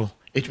fa no so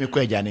etumi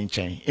kwa agya ne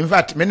nkyɛn. In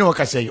fact, me ne wo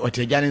ka say o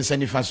te agya ne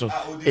nsani fa so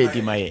e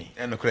di maye.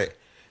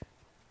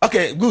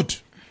 Okay, good.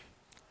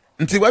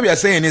 Until what we are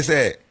saying is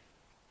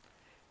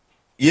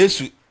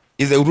Yesu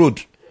is a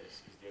road.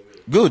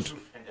 Good.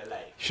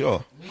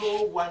 Sure.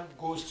 No one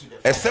goes to the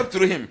except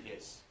through him.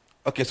 Yes.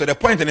 Okay, so the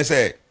point is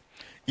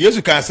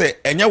Yesu can say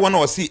enya one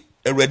or see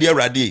a ready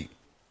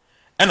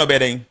and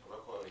obeying.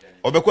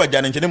 Obeko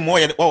agya ne nkyɛn mo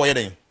wo ye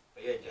den.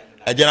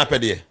 Agya na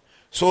pɛdeɛ.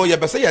 So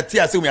you say you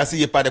tia say we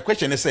see part the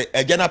question is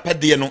agya na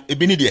pɛdeɛ no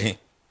ebi ni de he.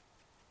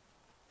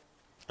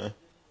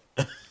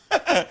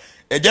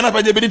 Agya na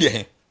pɛdeɛ ebi ni de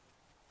he.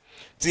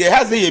 See,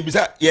 has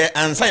the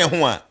answer ye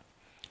ho a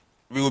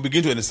we will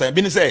begin to understand.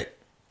 Bini say,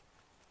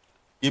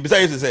 you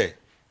beside to say,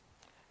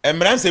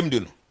 Emran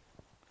Semdun,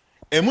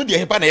 Emu de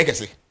Hepa na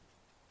Yakase.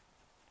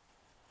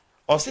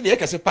 Or see the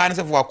Yakase partners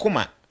of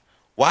Wakuma,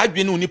 why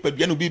do you nip a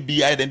piano be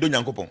BI than Don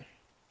Yankopon?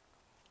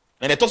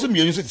 And I told him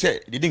you used to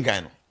say, didn't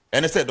kind of,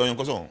 and I said, Don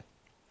Yankoson.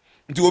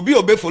 To be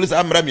obey for this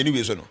Amram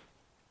anyway, so no.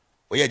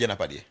 Oya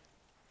Janapadi.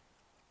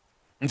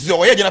 Until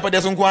Oya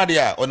Janapadi on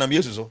Quadia or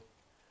Namuso.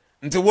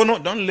 Until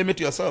one, don't limit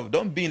yourself.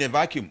 Don't be in a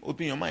vacuum.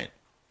 Open your mind.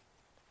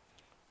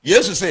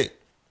 Yes, you say,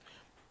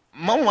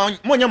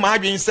 Monya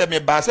Margin said me,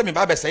 Bassa me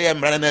Baba say I'm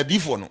running a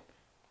defono.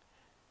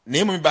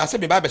 Name me Bassa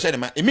me Baba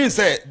Shadema. It means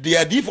say, the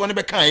defono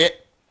never can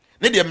yet.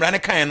 Need them run a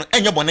can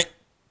and your bonnet.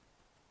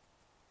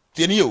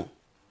 Tell you.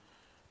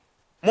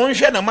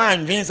 Monsieur the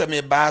man means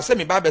me Bassa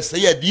me Baba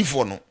say a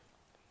defono.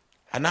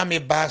 And I me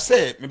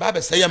Bassa me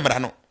Baba say I'm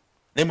rano.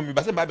 Name me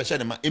Bassa Baba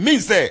Shadema. It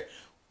means say,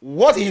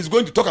 what he is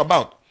going to talk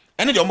about.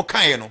 And your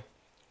Mokayano.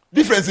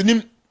 Difference in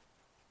him.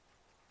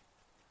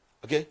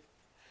 Okay?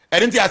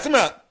 And then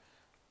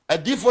a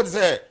default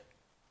say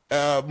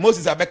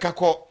Moses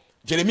Abekako,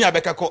 Jeremiah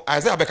Abekako,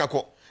 Isaiah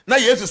Abekako. Now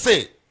you have to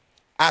say,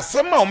 as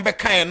some on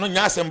Bekai no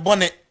Yasem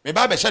Bonnet, me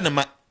Baba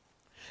Shanama.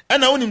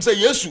 And I want him say,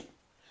 Yesu,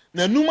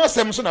 na Numa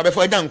Samson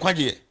Abefa Yan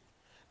Quaji.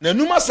 Na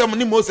Numa Sam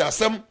ni Moses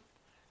Asam,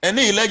 and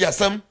ni Elijah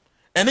Asam,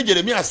 and ni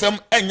Jeremiah Asam,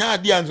 and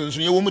Yadians and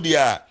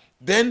Sunyumudia.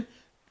 Then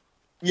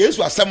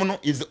Yesu Asamono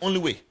is the only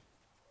way.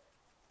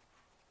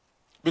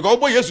 Because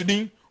Obo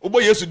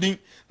Yesu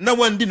no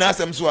one didn't ask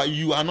them so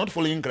you are not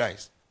following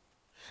Christ.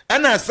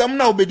 And as some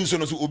now be so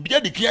obey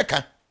the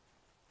kiaka.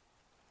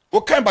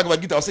 What kind of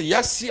Bhagavad Gita? I say,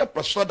 Yasya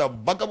Prasada,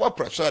 Bhagavad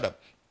Prasada.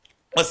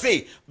 I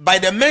say, by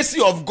the mercy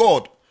of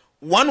God,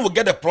 one will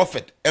get a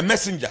prophet, a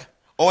messenger,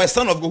 or a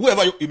son of God,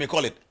 whoever you may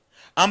call it.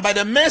 And by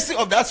the mercy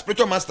of that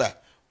spiritual master,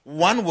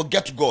 one will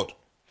get to God.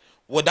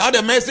 Without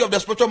the mercy of the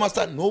spiritual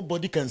master,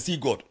 nobody can see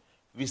God.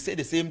 We say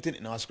the same thing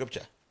in our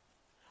scripture.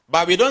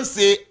 But we don't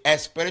say a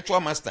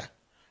spiritual master,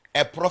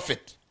 a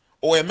prophet,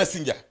 or a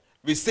messenger.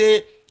 We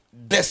say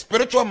the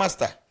spiritual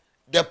master,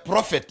 the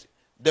prophet,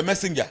 the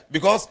messenger.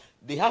 Because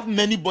they have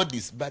many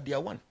bodies, but they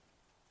are one.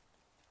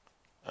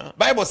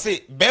 Bible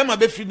say, Bema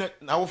be free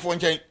na phone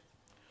chain.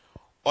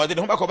 Or they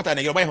don't back up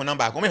and you buy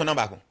number.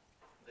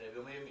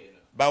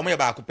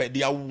 But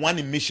they are one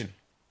in mission.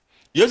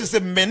 You also say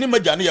many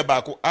majani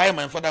abako. I am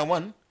my father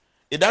one.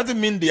 It doesn't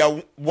mean they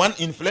are one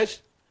in flesh.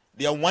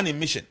 They are one in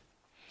mission.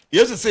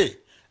 You also say,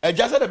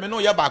 just said the meno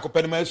yabako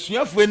penma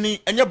suafweni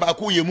and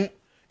yabako yemu.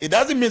 It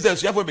doesn't mean that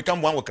suafwe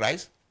become one with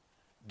Christ.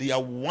 They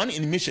are one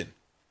in mission.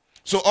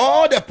 So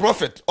all the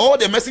prophets, all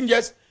the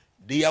messengers,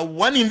 they are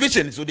one in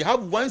vision. So they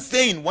have one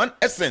saying, one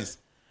essence.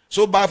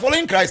 So by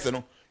following Christ,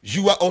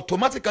 you are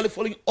automatically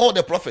following all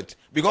the prophets.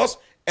 Because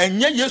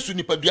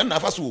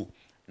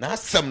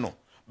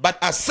but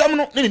as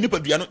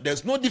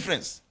there's no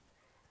difference.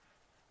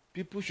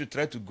 People should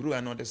try to grow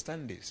and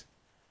understand this.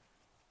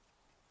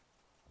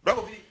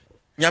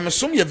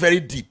 Nyamesum is very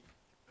deep.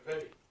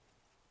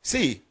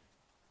 See,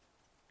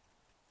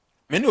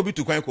 many will be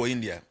to Kwanko,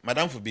 India.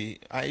 Madam Fubi,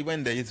 I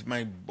went there, it's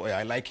my boy,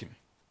 I like him.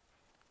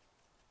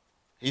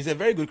 He's a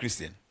very good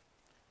Christian.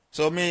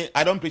 So me,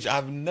 I don't preach,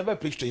 I've never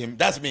preached to him.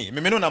 That's me.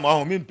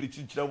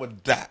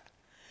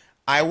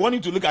 I want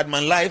you to look at my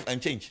life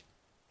and change.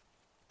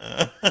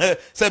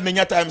 Say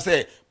many times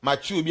say, my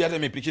true be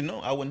me preaching. No,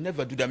 I will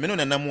never do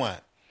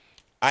that.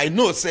 I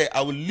know, say,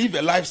 I will live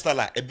a lifestyle,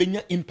 a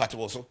benya impact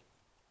also.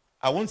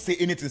 I won't say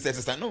anything,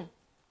 sister. No.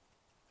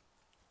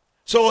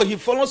 So he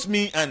follows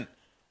me and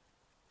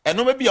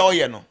no maybe all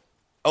year no.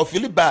 I'll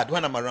feel bad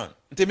when I'm around.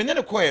 Until me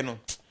never quiet no.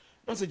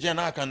 Don't say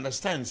Jnana, I can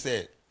understand.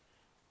 Say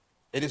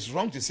it is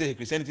wrong to say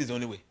Christianity is the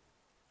only way.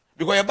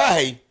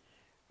 Because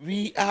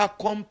we are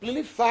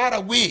completely far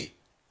away.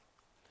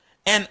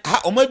 And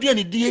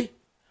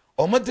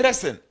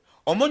dressing,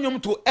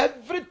 to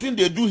everything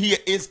they do here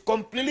is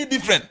completely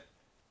different.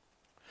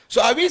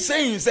 So are we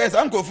saying says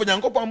Uncle for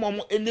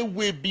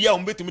anyway be a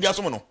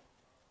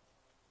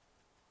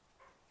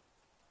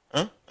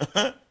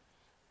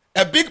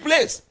big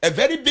place, a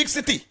very big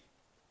city.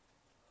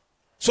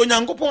 So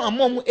Nyankopon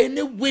among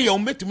any way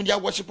on media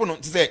worship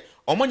on say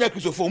Omonya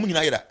Christo for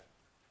Munina.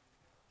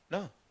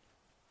 No.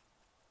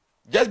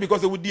 Just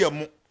because they would dear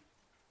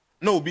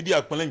no be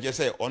dear Polenja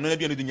say or no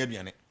be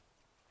anything.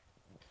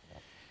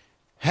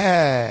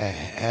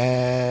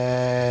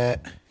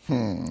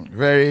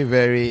 Very,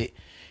 very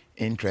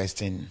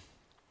interesting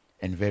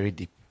and very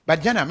deep. But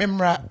Jnana,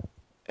 memra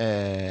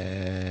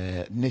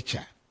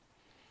nature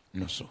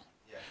no so.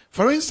 Yeah.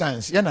 For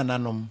instance, yana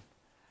nanom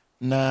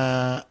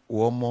na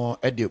womo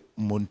ede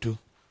muntu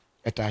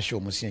etasho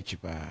musia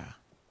chipa.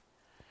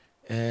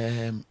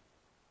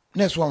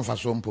 Next one for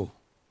sompo.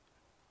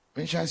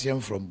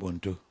 Mention from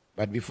Bonto.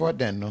 But before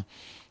then, no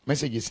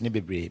messages ni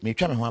bebre. Me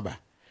twa me ho aba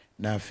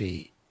na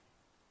fe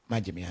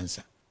Majimi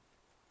answer.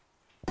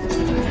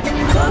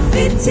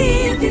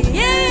 Kofitv,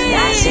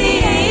 yeah,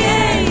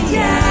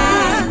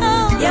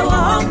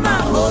 wama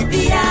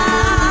obia.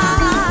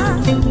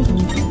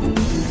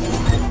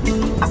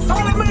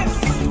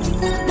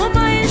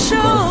 Mama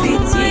show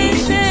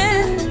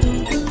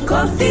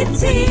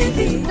Kofitv,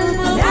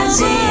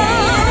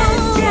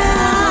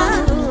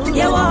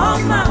 yeah,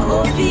 wama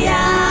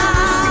obia.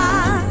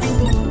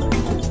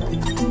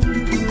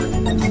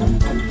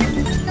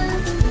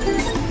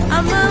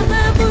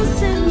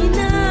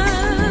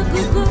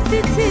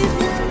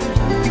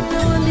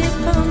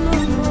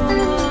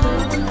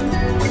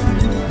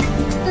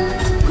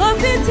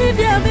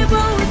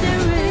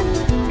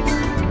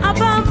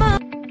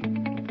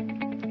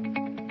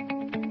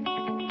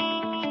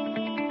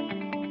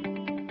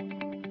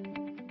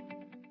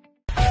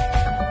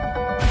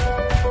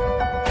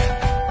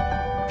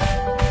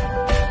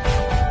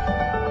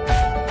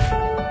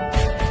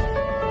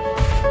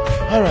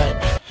 All right.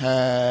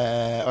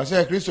 I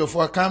say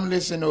Christopher, come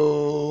listen.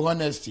 Oh,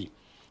 honesty.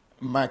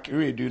 Mark,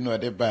 really do know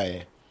the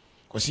buyer.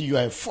 Because you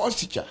are a first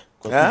teacher.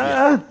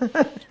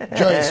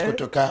 Joyce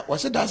Kotoka,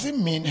 what it does it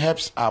mean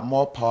herbs are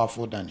more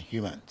powerful than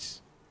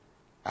humans?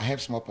 Are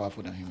herbs more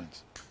powerful than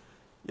humans?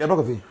 Yeah,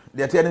 Kofitv.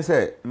 The attorney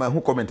say,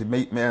 who commented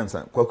may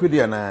answer.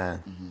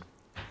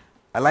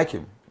 I like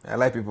him. I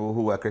like people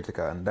who are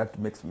critical, and that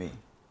makes me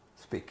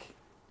speak.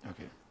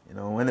 Okay. You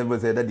know, when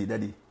everybody say,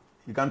 Daddy,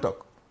 you can't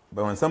talk.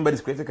 But when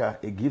somebody's critical,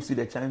 it gives you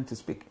the chance to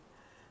speak.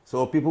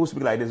 So people who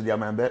speak like this, they are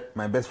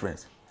my best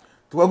friends.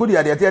 To a good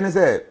idea, the attorney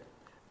say,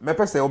 my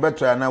person will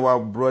try now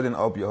broaden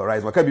up your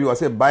horizon. What can you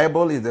say?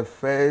 Bible is the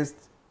first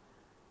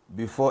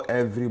before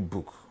every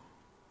book.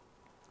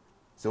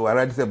 So I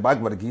write say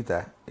Bhagavad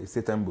Gita is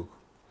Satan book.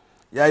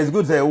 Yeah, it's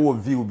good to say oh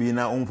view be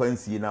now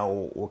fancy now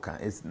okay.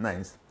 It's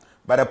nice.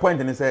 But the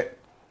point is say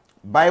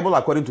Bible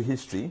according to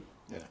history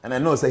And I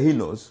know, say he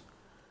knows.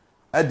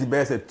 At the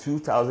best,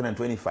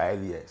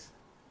 2,025 years.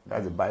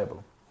 That's the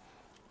Bible.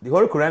 The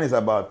whole Quran is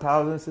about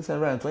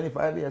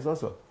 1,625 years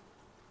also.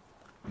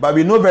 But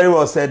we know very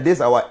well, said this,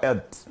 our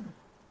earth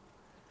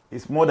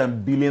is more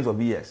than billions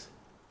of years.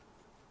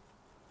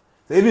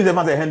 So even if they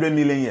 100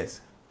 million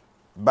years.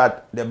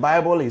 But the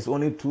Bible is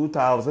only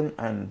 2,000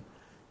 and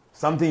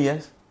something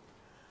years.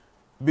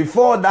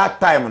 Before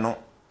that time, no,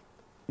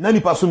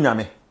 nani pasum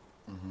nyame.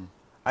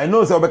 I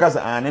know so because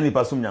nani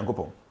pasum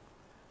nyankopon.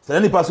 So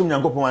nani pasum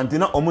nyankopon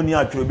antina omuni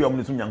atwe bi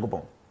omuni sum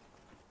nyankopon.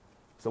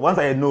 So once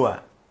I know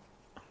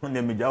when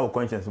the media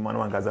conscience man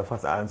one gaza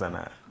first answer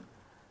na.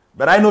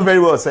 But I know very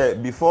well say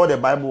before the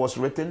Bible was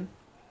written,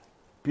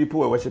 people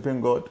were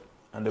worshiping God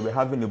and they were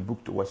having a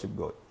book to worship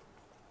God.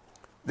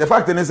 The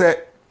fact is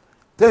say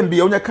then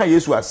be only can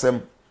Yesu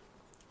asem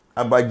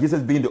about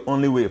Jesus being the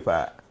only way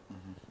for.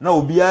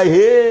 Now be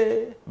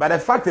hey, but the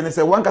fact is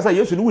say one kasa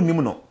Yesu no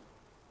nim no.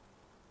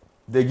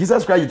 The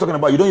Jesus Christ you're talking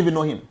about, you don't even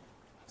know him.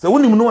 So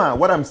when you know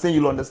what I'm saying,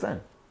 you'll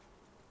understand.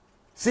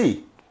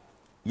 See,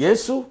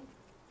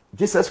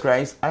 Jesus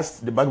Christ, as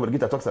the Bhagavad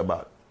Gita talks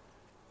about,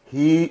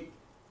 we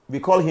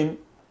call him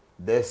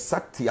the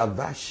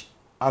Satyavash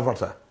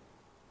avatar,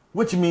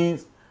 which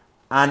means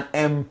an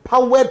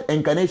empowered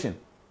incarnation.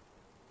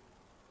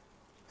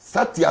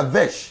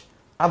 Satyavash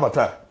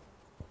avatar,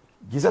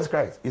 Jesus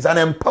Christ, is an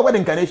empowered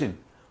incarnation.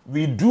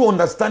 We do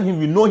understand him,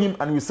 we know him,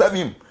 and we serve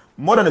him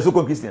more than the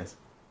so-called Christians.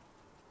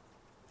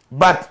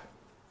 But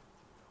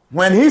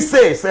when he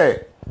says,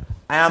 I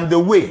am the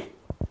way,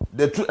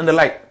 the truth, and the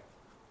light,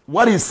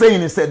 what he's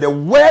saying is that the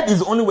word is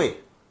the only way.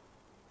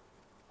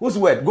 Whose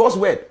word? God's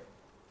word.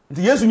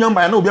 Think.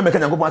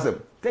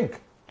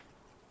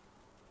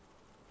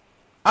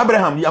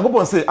 Abraham,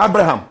 Yankopon say,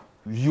 Abraham,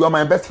 you are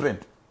my best friend.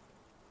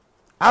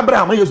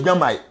 Abraham, you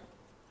are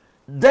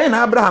then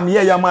Abraham,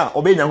 yama,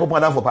 obey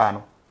Yankopon for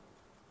pano.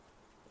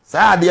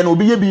 Sa de no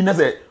be be na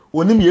say,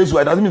 onim Yesu,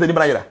 it doesn't mean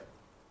anybody.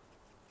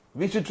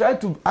 We should try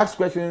to ask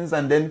questions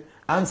and then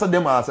answer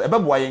them as a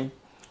baby.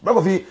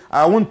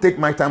 I won't take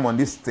my time on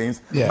these things.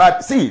 Yeah.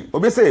 But see,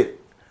 obviously,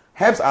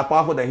 herbs are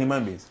powerful than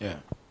human beings. Yeah.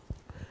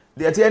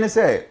 The attorney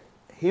said,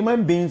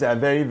 human beings are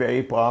very,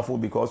 very powerful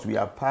because we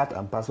are part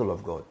and parcel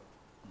of God.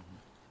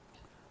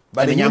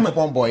 But the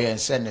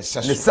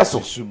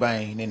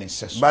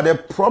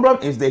problem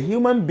is the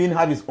human being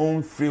has his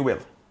own free will.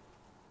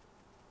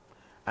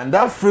 And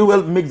that free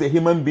will makes the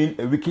human being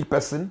a wicked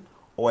person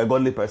or a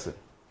godly person.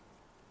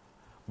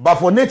 But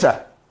for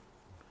nature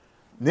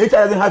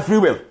doesn't have free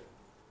will.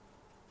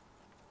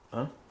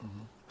 Huh?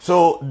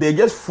 So they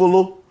just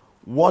follow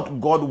what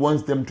God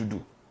wants them to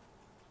do.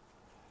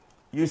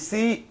 You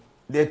see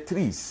the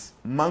trees,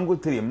 mango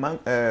tree,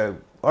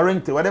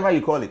 orange tree, whatever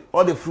you call it,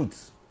 all the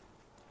fruits.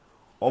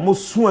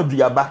 Almost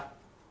suabiaba,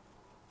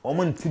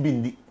 almost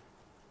tibindi.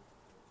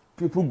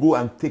 People go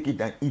and take it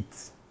and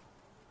eat.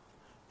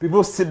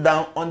 People sit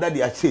down under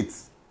their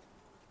shades.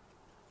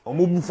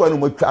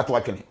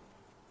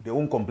 They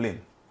won't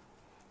complain.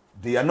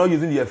 They are not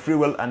using their free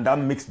will, and that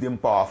makes them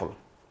powerful.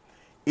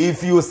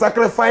 If you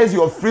sacrifice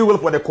your free will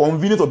for the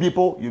convenience of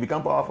people, you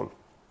become powerful.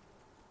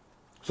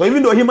 So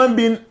even though human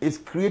being is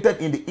created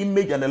in the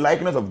image and the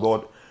likeness of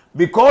God,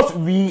 because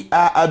we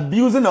are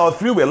abusing our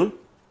free will,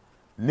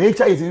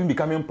 nature is even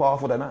becoming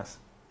powerful than us.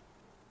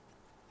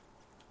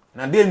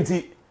 Na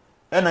denti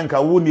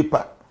enanka wo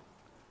nipa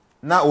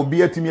na obi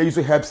atimi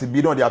ayiso helps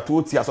bi no they are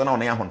told tia so na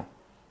onan ho.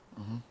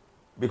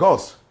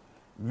 Because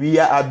we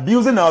are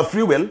abusing our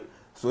free will,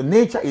 so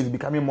nature is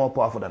becoming more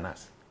powerful than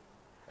us.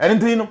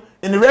 And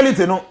in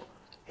reality,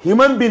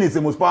 human being is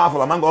the most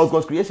powerful among all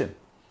God's creation.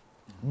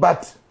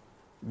 But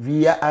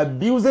we are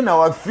abusing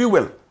our free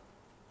will.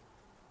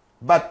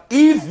 But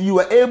if you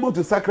are able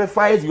to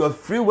sacrifice your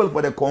free will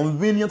for the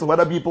convenience of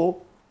other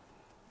people,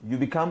 you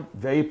become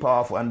very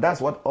powerful. And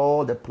that's what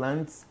all the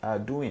plants are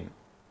doing.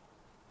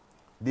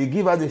 They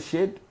give us the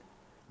shade,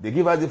 they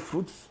give us the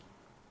fruits,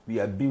 we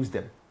abuse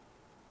them.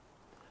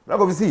 Like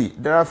we see,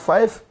 there are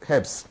 5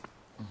 herbs.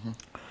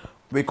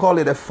 We call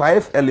it the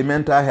 5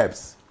 elemental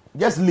herbs.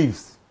 Just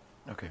leaves.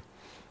 Okay.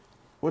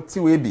 What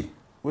we be?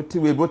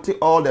 What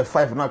all the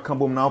 5 now come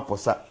home now for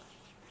sa.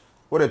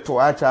 What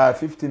the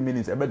 15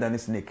 minutes better than a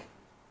snake.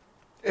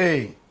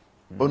 Hey,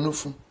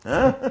 Bonufu.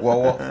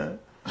 Wow.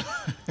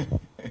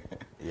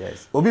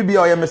 Yes. Obi be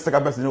or Mr.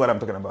 Campus know what I'm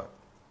talking about.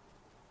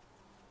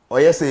 Or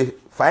yes, say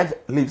 5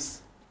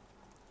 leaves.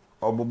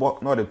 Or bobo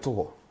not the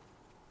 2.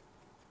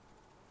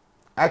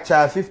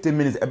 Actually, 15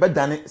 minutes better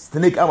than a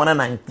snake. I want to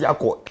 90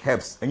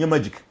 herbs and your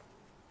magic.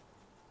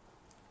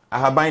 I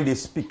have bind they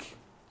speak.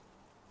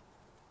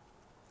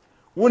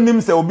 One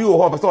name say obi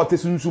o pastor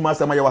tesun suma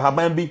sama ya have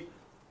bind be.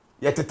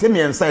 Ya tetemi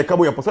ensa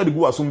kabo ya pastor de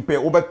go asumpe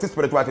over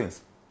spiritual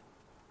things.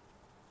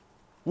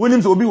 One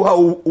name say obi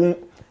o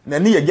na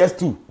ni ya just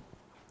 2.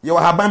 Ya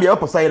have bind be ya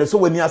pastor so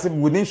when you say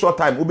within short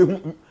time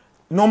obi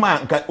no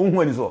man can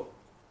unhu ani so.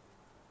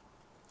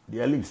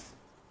 Their leaves,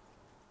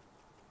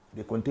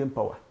 they contain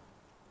power.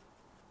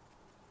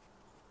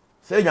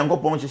 Say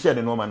Yankopon share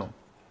the normal no.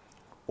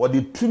 Or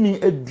the tumi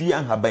edua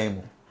and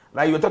habaimo.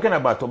 Like you're talking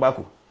about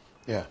tobacco.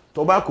 Yeah.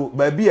 Tobacco,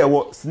 baby, I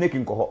was snake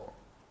in cohort.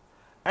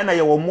 And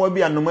I will more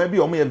be and no maybe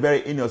only a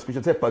very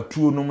inauspicious type of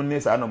true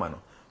nomination anomano.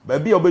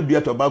 Baby, obey be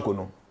a tobacco,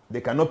 no.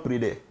 They cannot pray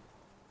there.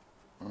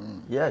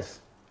 Yes.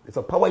 It's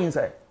a power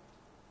inside.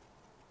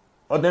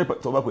 Ordinary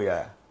tobacco,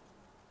 yeah.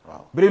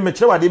 Wow. Bring me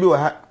chowa debi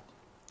wa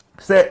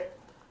say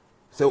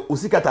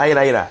usika ta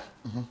ira.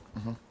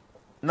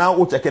 Now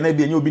o check na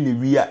bi enye obi ne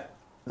wia.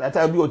 That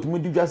I be otumi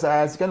dudwa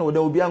sa sika na oda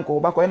obi anko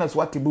obakọ na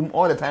so atibum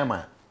all the time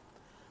ah.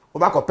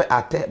 Obakọ pe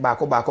ate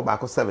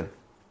baako 7.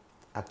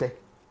 Ate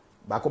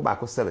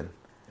baako 7.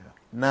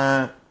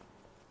 Na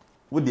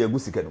wo de agu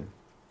sika no.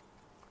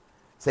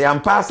 Say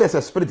am pass as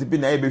a spirit bi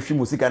na e be hwi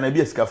musika na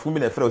bi sika fun bi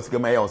na fra sika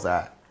ma ye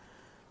osa.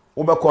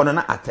 Obakọ no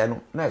na ate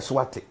no na so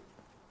ate.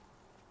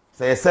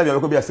 Say 7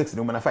 you be a 6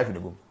 no na 5 in the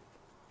go.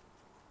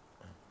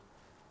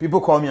 People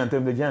call me and tell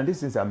me, Jnana,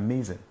 this is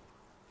amazing.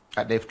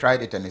 They've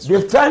tried it and it's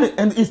They've tried it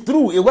and it's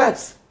true. It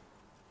works.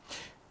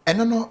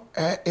 And no,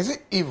 is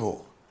it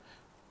evil?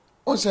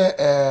 Also,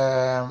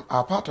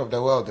 our part of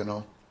the world, you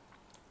know,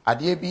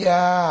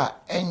 Adebia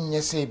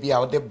and say be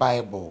out the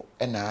Bible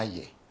and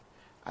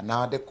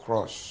now the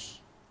cross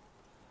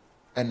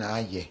and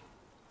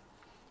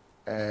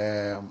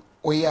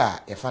oh yeah,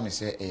 if I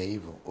say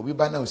evil, Obi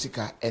bana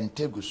usika and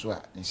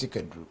teguswa and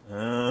sika drew.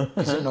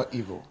 Is it not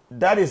evil?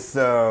 That is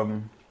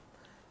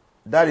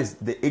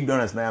the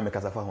ignorance na make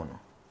kasafa hono.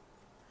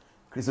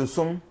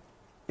 Christosum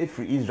if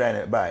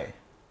Israel buy.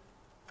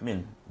 I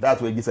mean, that's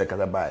where Jesus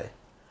kasa buy.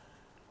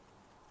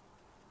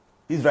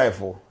 Israel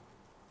for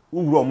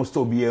who almost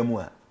to be emu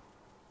a.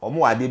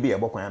 Omo ade be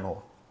ebokwan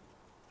no.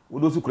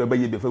 Wo do su kura ba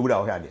ye be fa wura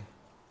ho ade.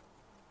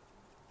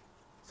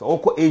 So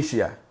oko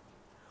Asia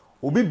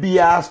obi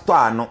bia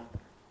store no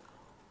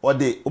or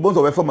the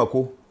obonzo we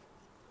famako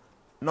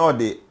no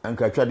the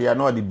ankatwade ya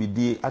no the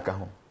bidie aka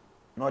ho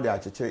no the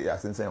acheche ya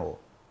sensen ho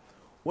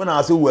wona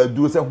ase wo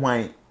adu se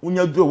hwan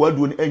unya duro wo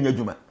adu ni enya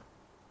dwuma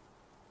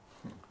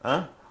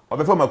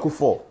obe famako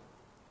 4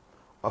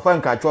 wafa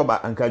ankatwa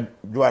ba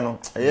ankadwa no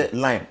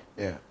line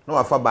no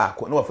wafa ba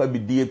no wafa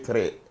bidie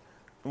 3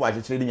 no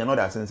acheche ni nya no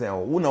the sensen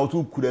ho wona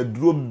otu kura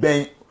duro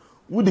ben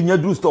wudi nya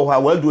duro store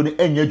ho wo adu ni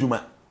enya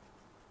dwuma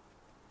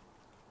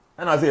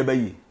and I say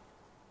bayi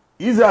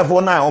Israel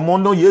for now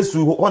omondo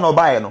Yesu hono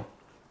buy no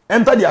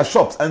enter their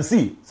shops and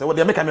see say what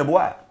they make am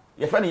boa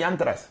your friend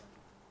yantras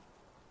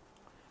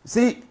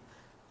see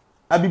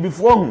abi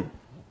before hu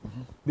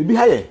bibi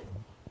haye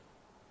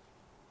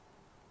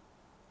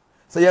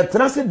say your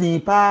transit din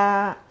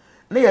pa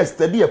na your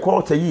study your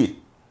culture ye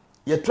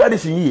your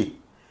tradition ye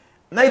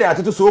na ida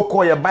atoto so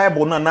call your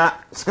Bible na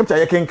scripture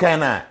ye kenkan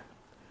na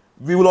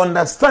we will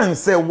understand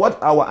say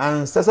what our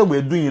ancestors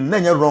were doing na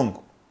wrong.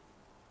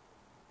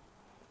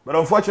 But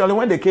unfortunately,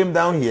 when they came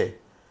down here,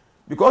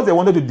 because they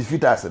wanted to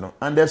defeat us, you know,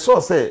 and they saw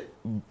say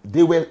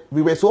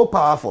we were so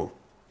powerful.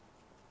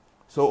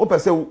 So, Opa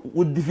say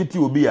would defeat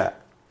you,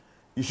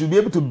 you should be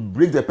able to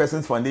break the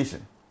person's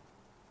foundation.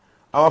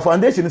 Our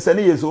foundation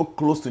is so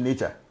close to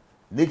nature.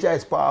 Nature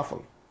is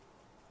powerful.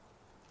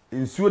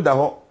 Ensure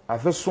that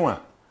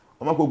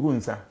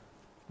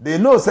they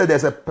know say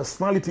there's a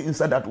personality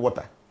inside that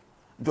water.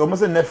 So,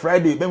 almost next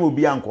Friday, ben will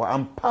be anko,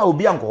 and pa will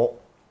be anko.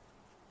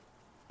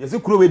 Yes, you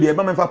crow with the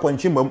Ebaman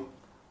Ponchim,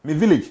 my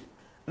village.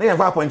 Nay, and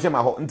far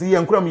Ponchim, until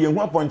you cram you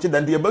want Ponchim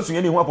than the Abbas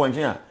any one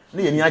Ponchim,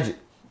 nay, Yaji.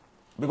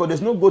 Because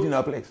there's no goat in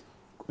our place.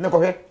 No,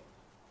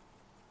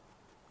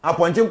 I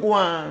Ponchim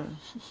one.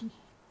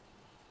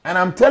 And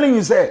I'm telling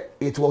you, say,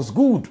 it was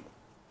good.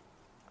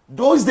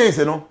 Those days,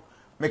 you know,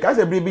 make us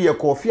a baby a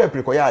coffee,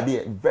 precoya,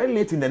 dear, very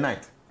late in the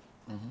night.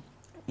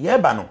 Yeah,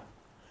 Bano.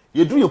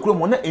 You do your crow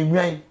one in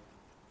rain.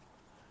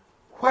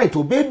 Why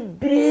to be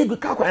big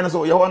kakwa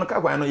so you want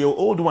kakwa no your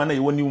old one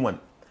you want new one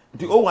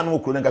the old one will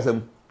kro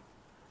nkasam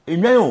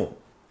enwan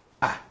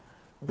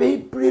be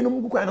brain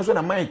no kakwa no so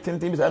na mind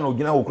tenten bi sa na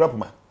ogina wo krap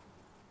ma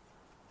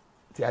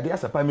ti ade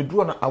asapa me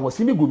duro na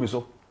awasi me gumi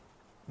so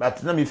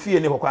but na me fie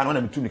ne kokwa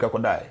na me tumi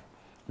kakwa dai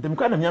dem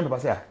kwa na me ampa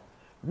say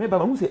me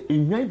ba mu say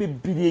enwan be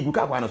big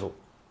kakwa no so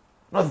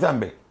not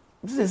zambe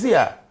this is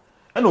here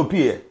and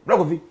opie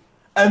brakofi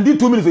and the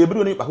 2 minutes you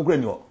be ni akokura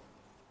ni ho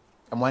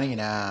amwani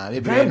na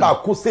dwan ba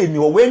ko sei ni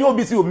o we nyo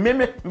bi si o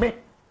me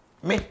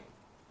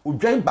o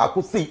dwan ba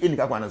ko sei eni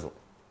ka kwana so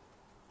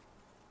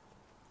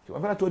my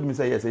father told me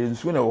say yes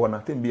nsuo na wo na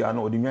tem bia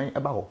na o di nwan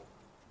eba ho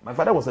my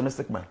father was a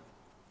mystic man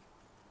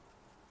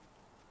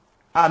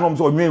no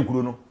so nwan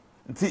kuro no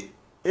nti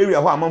area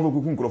ho amanfo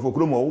kuku nkrofo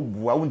kuro mo wo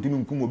bua wo ntimi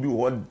nkum obi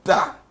wo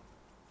da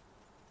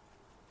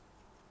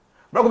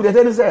bro ko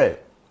dey say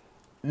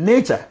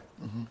nature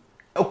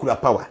okura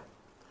power.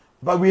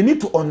 But we need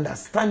to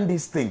understand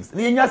these things.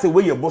 Yes,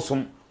 truly,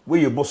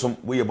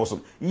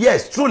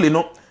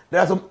 no.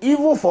 There are some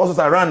evil forces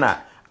around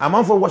now.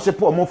 Among for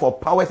worship or more for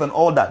powers and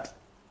all that.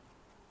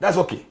 That's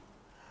okay.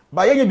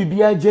 But any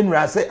BBI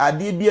general say, I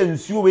did be and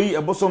sue way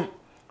a bosom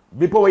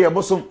before way a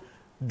bosom.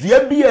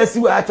 Dear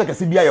BSU, I check a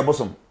CBI a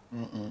bosom.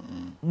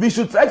 We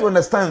should try to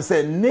understand,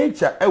 say,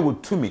 nature, I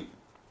would to me.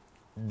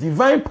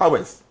 Divine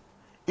powers.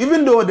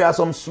 Even though there are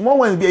some small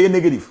ones be a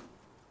negative.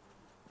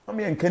 I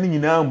mean, can you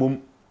now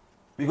boom?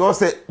 Because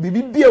say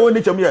bibi when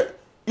nature me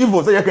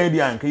evil say you can be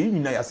anke you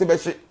na ya se be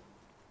hye.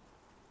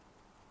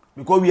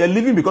 Because we are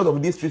living because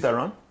of these streets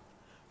around.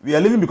 We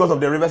are living because of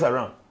the rivers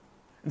around.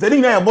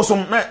 Nti na ya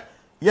bosom na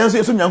yenso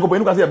yeso nyankopon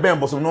enu ka say ben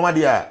bosom no ma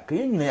de a ka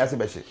yin na ya se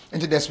be hye.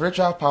 Into the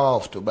spiritual power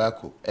of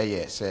tobacco,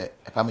 yes,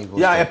 epam evil.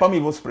 Yeah, epam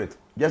evil spirit.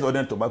 Just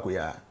ordinary tobacco,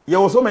 yeah. There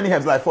were so many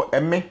herbs like for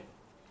emme.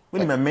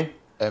 When you emme,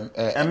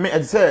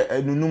 it say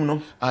nunum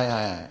no.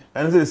 Aye.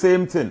 And it's the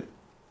same thing.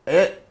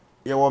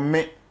 You will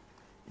me,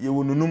 you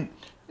will nunum.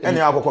 Any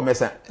alcohol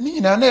mesa. Ni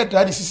na na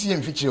try the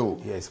CCM feature.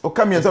 Yes. O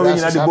come here so we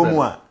na the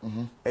bomu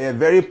a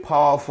very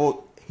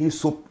powerful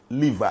hyssop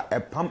liver, a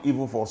palm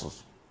evil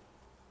forces.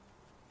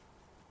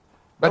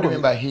 What do you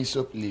mean by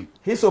hyssop leaf?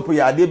 Hyssop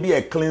ya dey be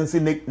a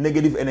cleansing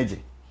negative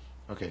energy.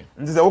 Okay.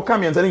 Nti say o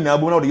come here so na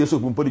bomu na the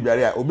hyssop mpo di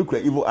biare a obi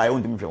kura evil eye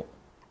on timi hwe.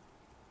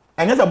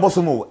 Anya sa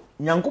bosomo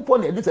nyankopon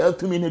na edit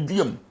to me na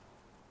diem.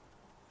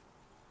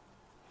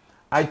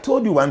 I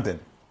told you one thing.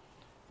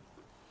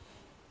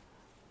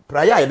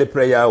 Prayer the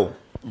prayer o.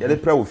 Ya de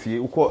pray ofie,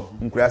 uko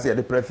nkurase ya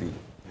de pray fie.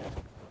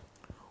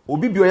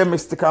 Obi bi oye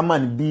mystical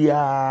man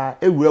bia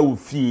ewura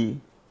ofie.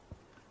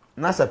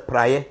 Na se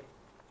prayer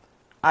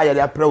a ya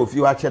de pray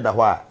ofie wa che da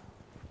ho a.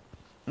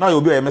 Na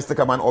obi oye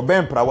mystical man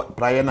oben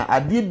prayer na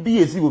ade bi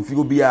esi ofie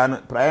obi a na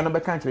prayer na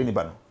be kan kire ni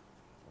ba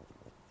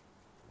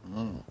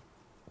no.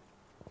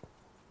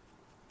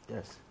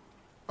 Yes.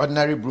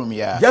 Ordinary broom,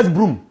 yeah. Just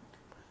broom.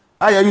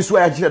 I use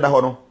where I that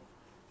hono.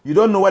 You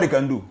don't know what it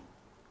can do.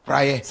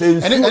 Prayer.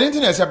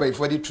 Anything else about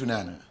for the true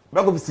nana.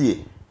 Back up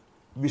see.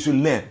 We should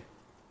learn.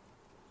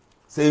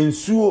 Say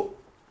insuo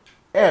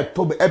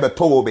tobe ebe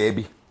towo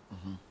baby.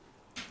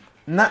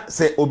 Na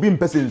say obi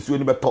mpese insuo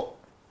ni beto.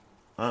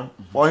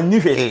 On ni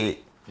hwe.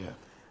 Yeah.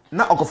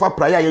 Na okofa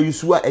prayer ya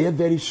use a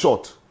very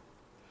short.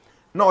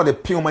 Na o de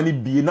pin mani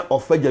bie na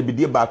ofa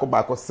jabidie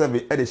baako 7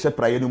 e de hye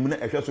prayer no mu na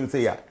ehwe so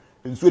say ya.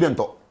 Insuo de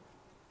nto.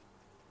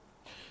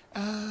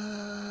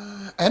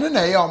 Eno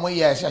na ya omo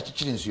ya se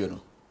achichiri nsuo no.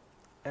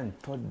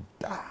 Ento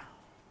da.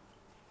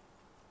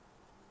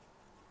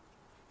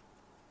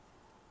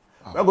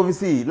 Well, go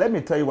see, let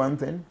me tell you one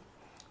thing.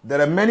 There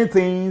are many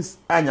things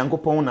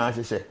anyankopon na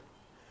ahyehyɛ.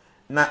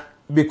 Na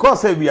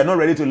because we are not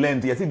ready to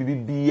learn, you see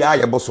bibia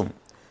ye bosom.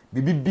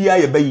 Bibia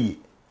ye bayi.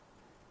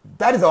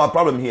 That is our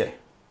problem here.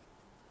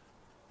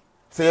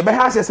 Say ye be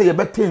ha say ye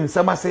be tin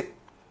samase.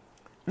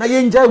 Na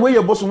ye njai we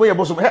ye bosom.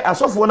 Hey,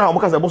 asofo na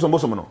omoka say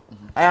bosom no.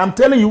 I am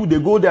telling you, they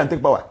go there and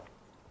take power.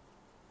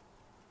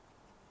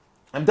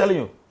 I'm telling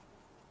you.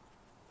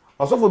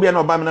 Asofo bia na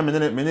oba me na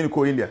me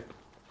ko India.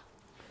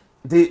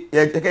 Di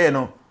ye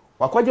no.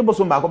 Wakwaje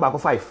bosom baako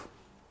 5.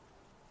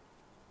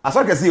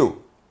 Asokesi o.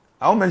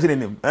 I won't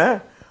mention him.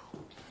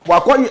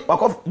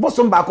 Wakwa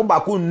bosom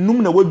baako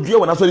num na wadue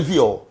wona so fi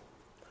o.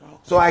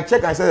 So I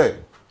check and say,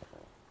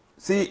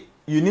 see,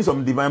 you need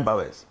some divine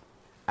powers.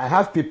 I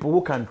have people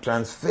who can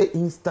transfer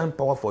instant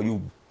power for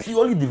you,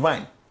 purely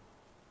divine.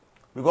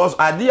 Because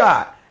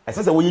idea, I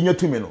say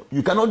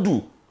you cannot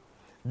do.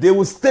 They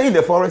will stay in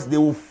the forest, they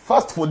will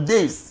fast for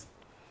days.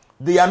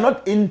 They are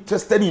not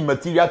interested in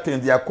material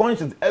things. They are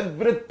conscious,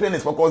 everything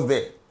is focused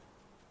there.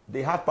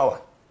 They have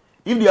power.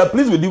 If they are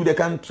pleased with you, they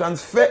can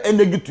transfer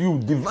energy to you,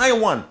 divine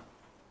one.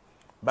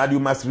 But you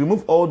must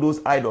remove all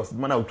those idols.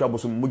 Man, I will trouble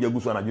some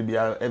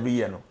every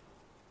year. No.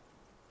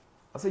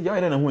 I say, "Jai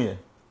na huye."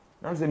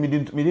 I say, "Me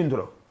didn't."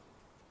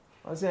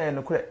 I say, "I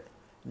no correct."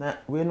 Na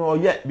we know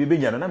yet be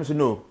Jnana. Na me say,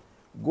 "No.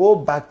 Go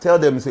back, tell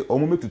them say,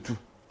 omume tutu.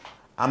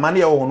 Amani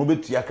ya wono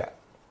betuaka.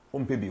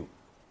 Ompebiu."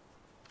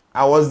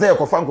 I was there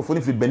kofan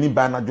kofoni fi Benin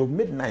ba na job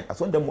midnight. I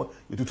saw them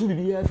you tutu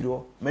bibi ya fi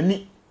ho.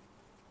 Mani.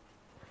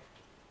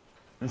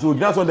 So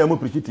just on them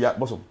preach it ya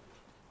bosom.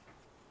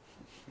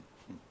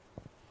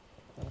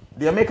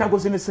 The American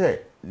question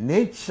say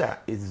nature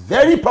is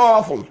very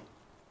powerful.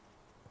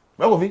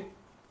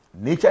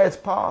 Nature is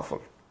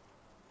powerful.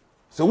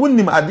 So when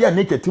him idea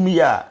nature to me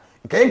ya,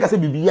 can say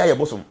bibi ya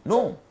bosom.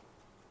 No.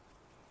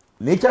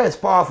 Nature is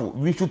powerful.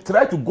 We should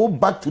try to go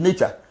back to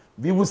nature.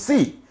 We will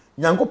see.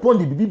 Nyankopon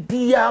di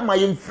bibi ya ma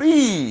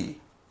free.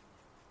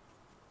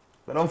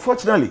 But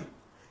unfortunately,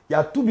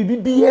 ya too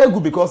bibi ya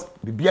good because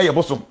bibi ya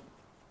bosom.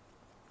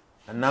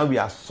 And now we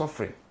are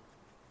suffering.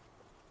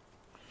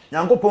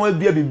 Nyankopon we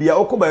bia bibia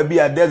okoba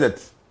bia desert.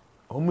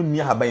 Omu ni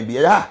haban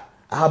bia ya.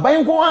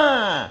 Haban ko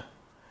a.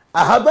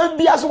 Haban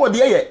bia so wode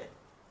ye.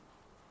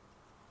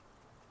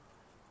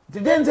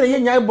 Tidenze ye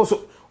nyai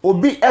boso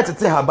obi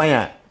etete haban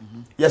a.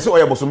 Yes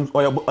oya bosom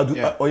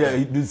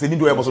oya du seni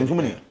do oya bosom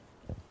tumuni.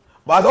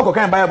 Ba so ko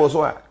kan Bible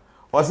so a.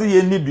 O se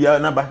ye ni dua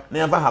na ba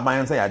na fa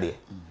haban nsa ya de.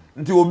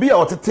 Nti obi a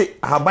otete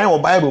haban wo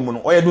Bible mu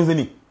no oya du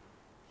seni.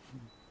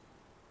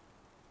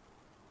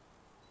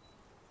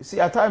 You see,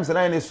 at times, the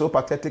line is so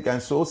pathetic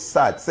and so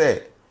sad.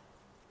 Say,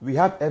 we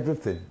have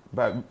everything,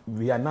 but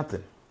we are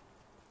nothing.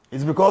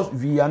 It's because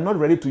we are not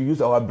ready to use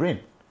our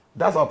brain.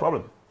 That's our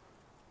problem.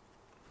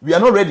 We are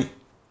not ready.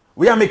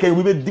 We are making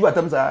we do at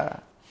times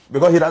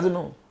because he doesn't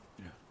know.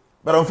 Yeah.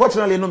 But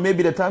unfortunately,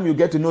 maybe the time you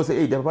get to know, say,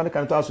 hey, the one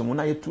can tell someone,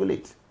 now you're too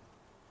late.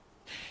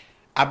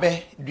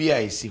 Abe, do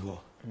you see her?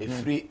 A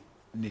free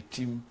the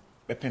team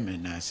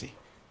Bepemen nasi.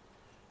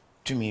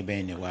 To me,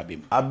 Ben,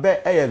 wabim. I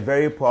bet a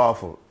very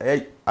powerful.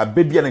 A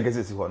baby and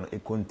guesses one.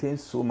 It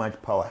contains so much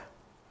power.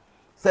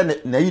 Send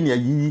it Naina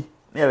ye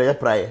near a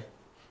prayer.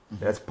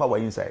 There's power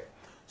inside.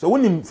 So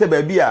when you say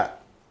baby,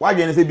 why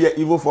can you say be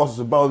evil forces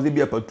about the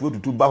be a patrol to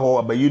 2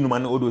 baho by you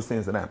man all those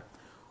things and that?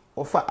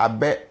 Offer I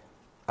bet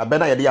I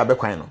idea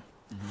bequino.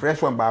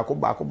 Fresh one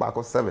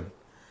bako 7.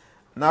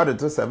 Now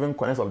the 7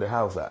 corners of the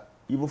house are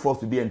evil force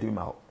to be into him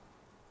out.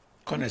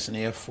 Corners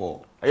near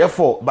 4. I have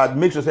 4, but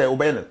make sure say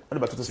obey it. What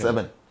about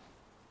 7?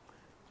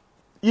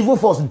 Evil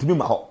force into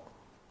me out.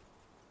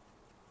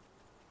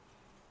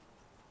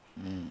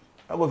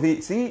 How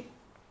about see?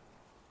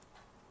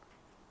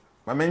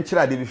 My men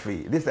chila be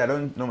free. This I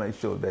don't know my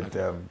show, but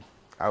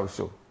I will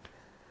show.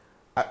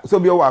 So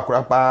be a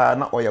wakrapa,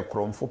 not or your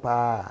chrome for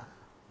pa.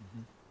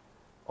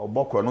 Or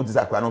bokro, not this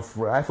no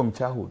fry from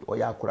childhood, or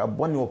yakura,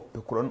 bonny or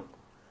pecron.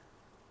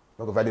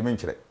 Look if I didn't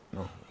mention it.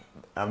 No,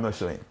 I'm not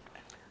showing.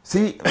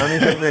 See,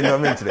 I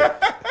mention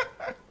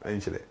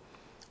it.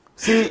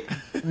 See,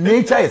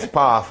 nature is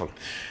powerful.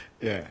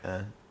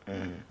 Yeah.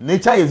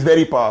 Nature is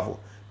very powerful.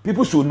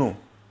 People should know.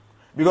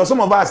 Because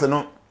some of us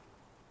know.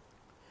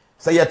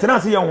 Say you tena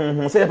see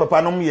your say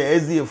papa no me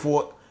easy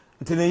for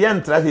until the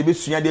young try to be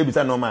sunya dey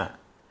bisa no ma.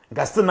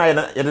 Nka still na you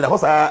dey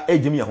hosa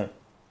ejimi ho.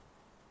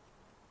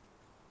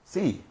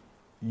 See,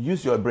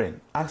 use your brain,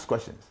 ask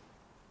questions.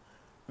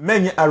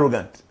 Men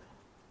arrogant.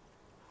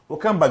 O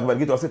come back but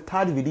get us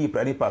third video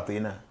pradi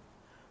patina.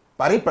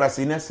 Pari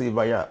prasina se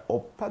vaya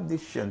o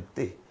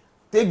padishente.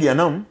 Take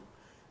yanam.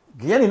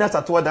 Giani na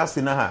satwa that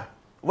sina ha.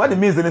 What it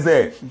means is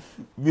say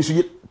we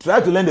should try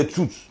to learn the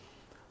truth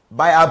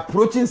by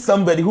approaching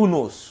somebody who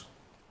knows.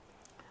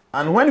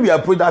 And when we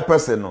approach that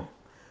person, no,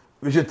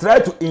 we should try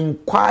to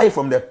inquire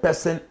from the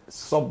person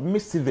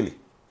submissively.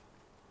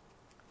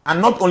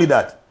 And not only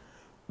that,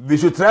 we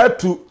should try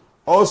to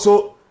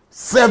also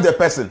serve the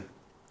person,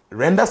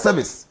 render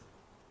service.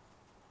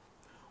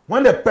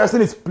 When the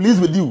person is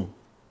pleased with you,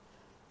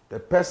 the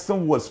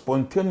person will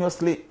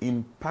spontaneously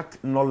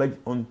impact knowledge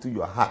onto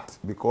your heart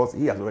because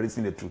he has already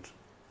seen the truth.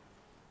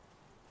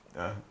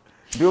 I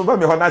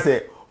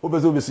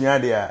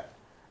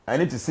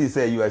need to see,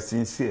 say, you are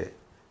sincere.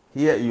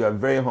 Here, you are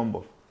very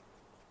humble.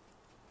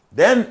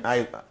 Then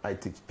I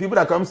teach. People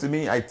that comes to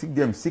me, I teach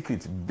them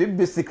secrets,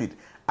 big secret.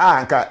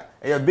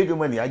 You have big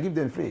money, I give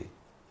them free.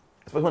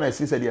 Especially when I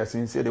see that they are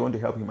sincere, they want to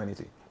help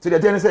humanity. So they're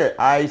telling me, say,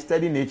 I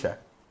study nature.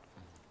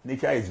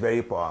 Nature is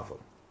very powerful.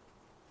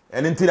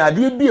 And until I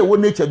did be a what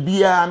nature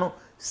be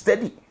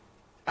steady.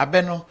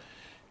 Abeno,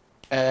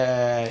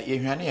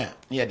 Yehania,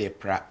 near the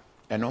pra.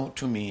 And all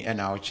to me and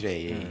our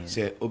chay,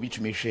 say, Obi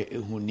to me,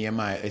 who near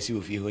my as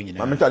you feel when you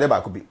know. I'm telling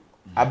you, could be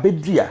a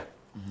bit dear.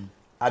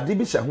 I did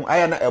be who I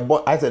am a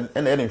boy, I said,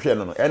 and any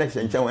friend, and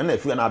exchange, and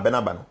if you are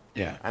Benabano.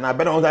 Yeah, and I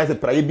bet on I said,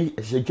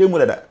 Prabi, she came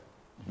with that.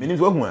 Meaning,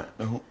 one.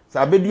 So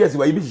I bet yes, you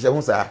be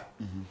Shahunsa.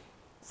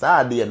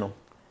 Sa dear no,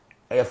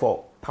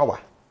 for power.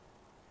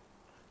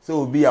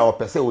 So be our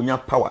per se on your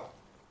power.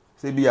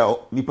 Say be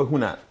our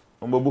Nipahuna,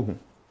 Ombobu.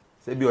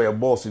 Say be your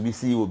boss, we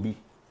see will be.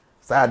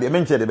 Sa they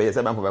mentioned the bay,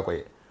 7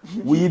 for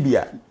we be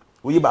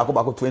back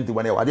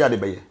 21 years. I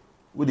did the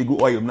we the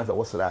good oil, nothing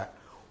was that.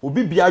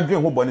 We be a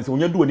dream who bonnet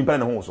when you do any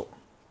plan also.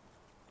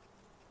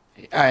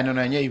 I know,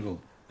 and evil.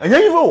 And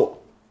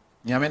evil.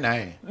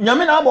 Yamen,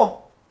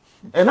 Yaminabo.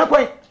 And not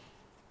quite.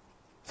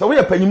 So we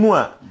are penny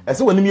more,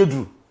 as when you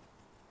drew.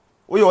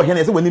 We are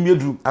here when you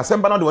drew. I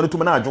sent Banana to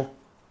manage.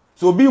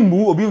 So being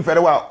moo or being very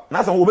well,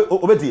 nothing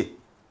over here.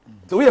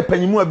 So we are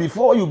penny more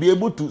before you be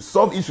able to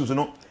solve issues, you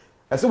know.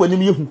 As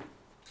when you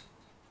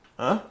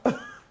huh?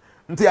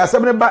 Until I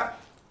said back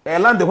a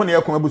land when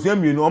you come up with you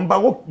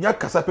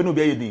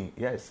know,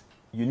 yes,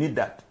 you need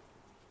that.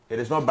 It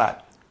is not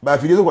bad. But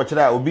if you don't watch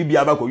that, will be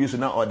about use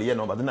now or the year,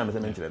 no, but the name is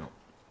mentioned.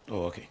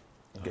 Oh, okay.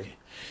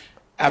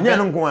 I'm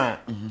young one.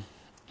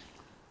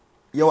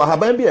 You are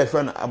having be a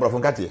friend,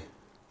 Abrafoncati.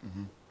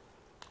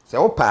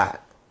 So, pa.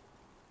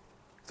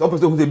 So,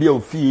 person who be a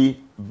fee,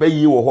 bay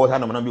you or hot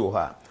hand on you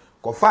her.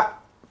 Cofa,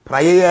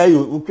 prayer,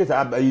 you get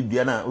up by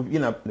Diana, you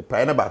know, the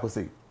prayer back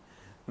say.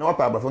 No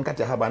papa from catch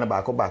a habana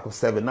back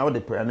 7. Now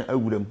the prayer I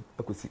would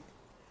see.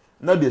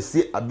 Now they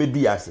see a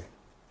baby as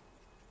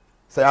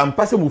say I'm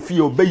passing with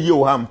you, obey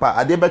you, hamper.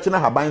 I did bet you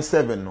have buying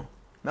 7 no.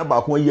 Now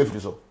back 1 year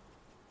so.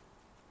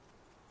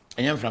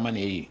 And you're from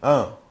an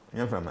oh,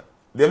 you're from it.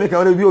 They make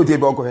a review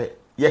table.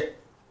 Yeah.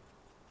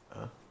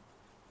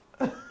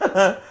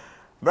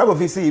 Bravo,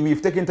 if you see,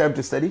 we've taken time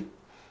to study,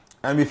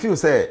 and we feel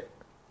say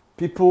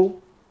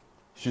people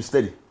should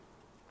study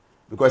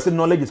because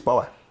knowledge is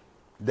power.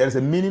 There is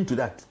a meaning to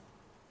that.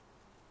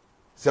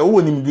 So who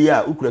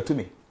will to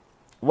me?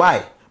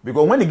 Why?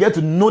 Because when you get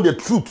to know the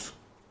truth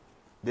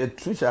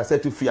shall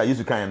set you free. I used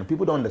to kind.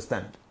 People don't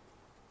understand.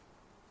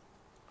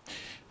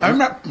 I'm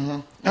not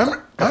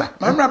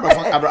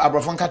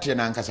Abrafoncati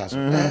and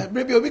Ancasas.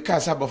 Maybe Obi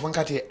Casa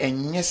Abrafoncati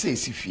and yes,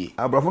 if he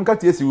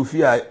Abrafoncati is you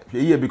fear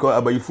here because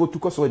about you for to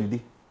cost what did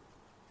he?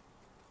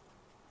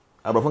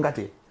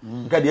 Abrafoncati.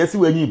 Because yes,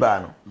 you any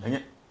ban.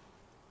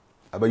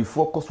 About you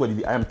for cost what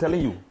did I am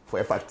telling you for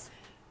a fact.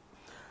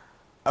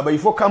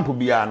 abayifo camp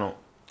biya no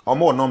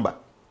omo number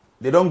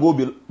they don't go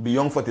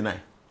beyond 49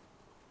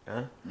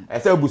 I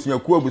say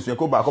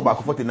abusunyako ba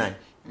 49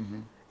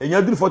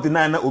 enya duru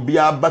 49 na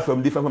obiya ba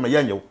from different family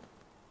yanyo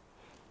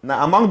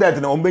na among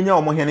that na ombenya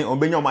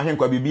omo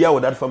ahenkwa bibia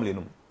with that family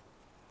no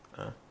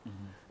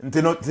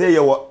ntino say ye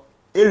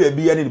area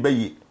biya ni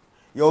bayi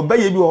ye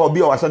obaye bi ho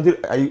bi o Ashanti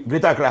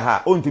Greater Accra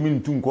ha ontimi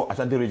ntunko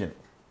Ashanti region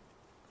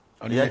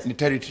ni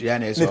territory ya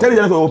na ni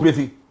territory na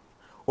operate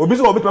obi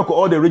so obetuma ko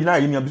all the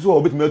regional union obi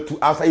so obetuma to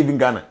outside even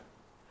Ghana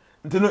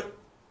ntino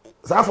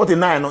sa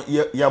 49 no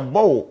ye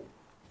bow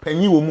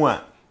panyi wo mu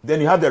a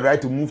then you have the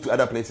right to move to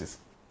other places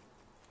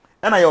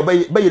and I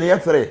obey ne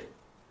yefre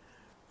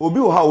obi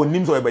wo ha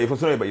onim so obey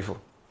so obey fo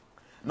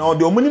na o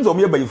de omunim so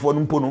obey fo no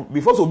mpo no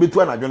before so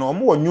obetu anadwo no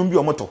omo wonwum bi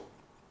omo to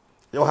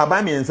ye wo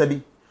haban me nsa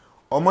bi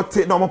omo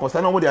te na omo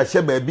posa na omo de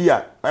ahye ba bi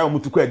a ayi omo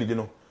tukwa adidi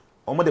no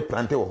omo de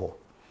plante wo ho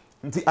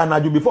nti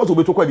anadwo before so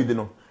obetu kwa adidi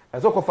no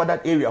ezo ko for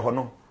that area ho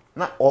no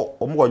na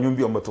omo wonwum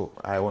bi omo to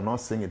I will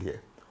not sing it here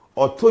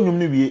otonyum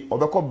ni wie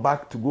obekọ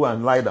back to go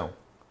and lie down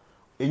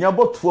enya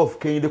bot 12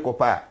 kan de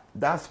kopa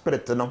that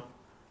spirit no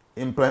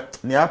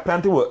implant ne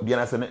aplant wo bia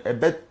na se no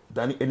ebe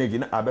dan energy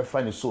na abe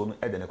fa ne soul no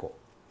ede ne ko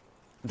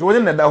nti woni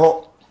na da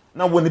ho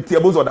na woni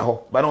tiabo zo da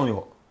ho ba na oni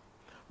ho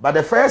but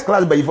the first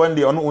class by phone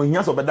dey ono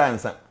ohia so be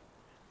dansa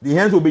the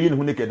hands will be yin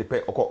hu ne kede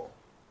pe okọ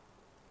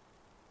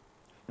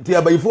nti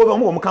abayifo be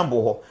mo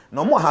kambo ho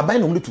na mo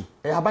haban no mlitu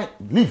e haban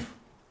leave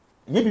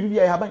nye bibi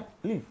e haban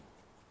leave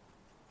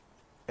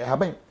e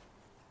haban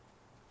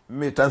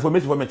me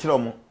transformation for me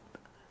chiro.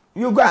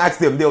 You go and ask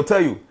them, they'll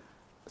tell you.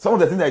 Some of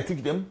the things I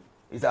teach them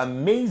is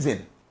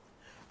amazing.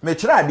 Me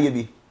chira ade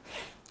bi.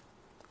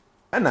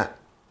 Ana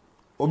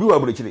obi wa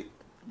buruchiri.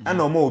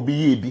 Ana omo obi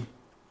ye bi.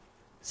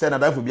 Say na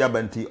that for bi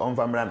abanti on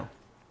famra no.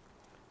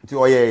 Nti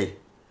oye.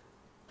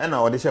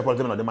 Ana ode share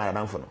policy no de ma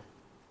danfo no.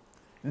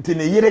 Nti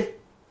ne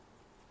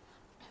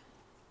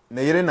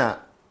yire na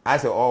I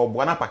say oh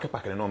bwana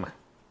pake no ma.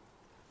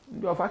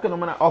 Ndi ofa ke no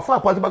ma na ofa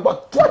policy bag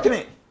got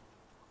twatching.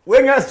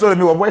 When you story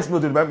me voice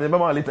note be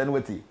ma later no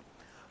wati.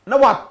 Na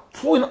wa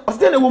tu o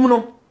stay na wo mu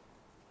no.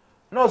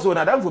 No so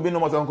na dan for bi no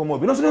mo so nko mo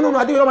bi. No so no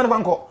ade o ma na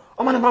banko.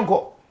 O ma na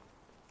banko.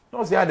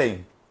 No say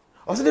adan.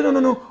 O say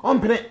no on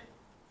pene.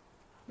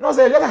 No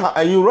say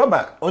ya you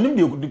rubber. Onim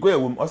di go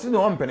ewum. O say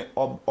no on pene.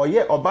 O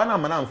ye oba na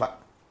ma na mfa.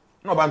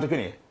 No ba ntoko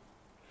ne.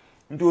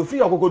 Nti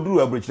ofi akoko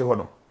duru abrochire ho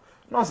no.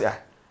 No say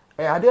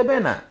ade be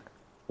na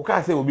o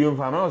ka say obi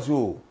mfa no so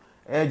o.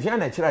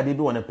 Jnana kira ade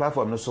bi on the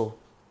platform no so.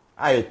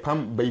 I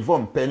pam by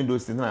form penny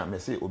those things na me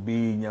say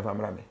obi nya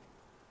famra me.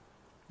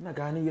 Na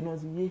ga ni ye no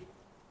ye.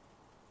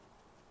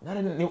 Na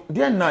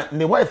den na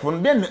ne wife no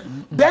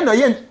den no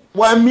ye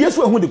wa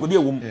mieso ehu de ko de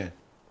ewum.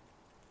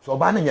 So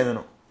ba na nya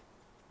no.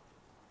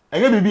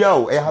 Enye bibia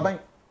o haban.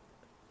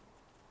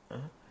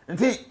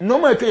 Nti no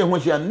ma twa ye ho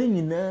hia ne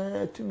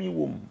nyina tumi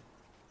wom.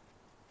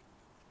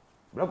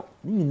 Brako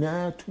ne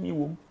nyina tumi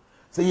wom.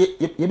 Se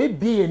ye be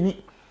bie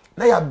ni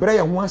na ya bra ye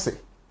ho ase.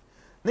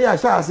 Na ya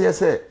sha ase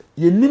se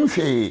ye nim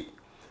hwe.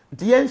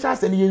 Nti yen sha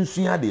ase ne yen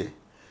sua de.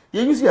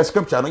 Yen use your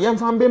scripture no yen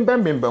fan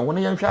bembem ho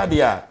ne yen hwa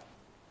de a.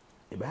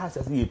 E be ha ase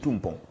ye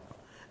tumpon.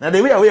 Na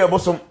de we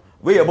bosom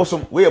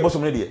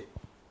ne de.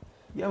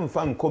 Yen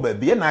fan ko ba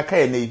bie na aka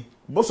ye nei.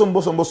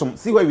 Bosom.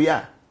 See where we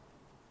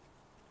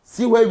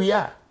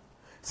are.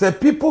 So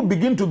people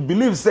begin to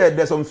believe said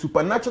there's some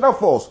supernatural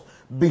force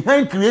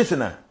behind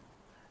creation.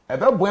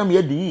 Ebe boam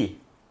ye di.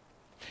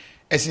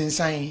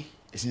 Esinsan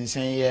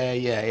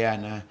yeah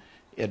na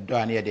ye do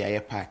an ye dey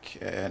park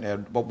na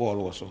ball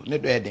also. Ne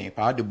do eden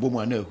pa de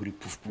bomu na ahuri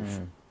puf.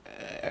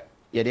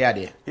 Ye dey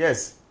ade.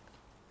 Yes.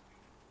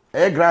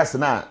 Grass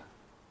na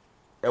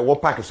wo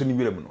park so ni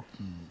wirem no.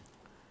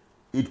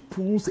 It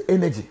pulls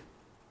energy.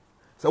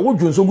 So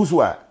what you so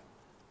gusu a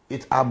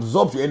it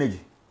absorbs the energy.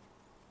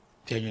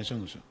 Tenye so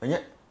gusu. Enye.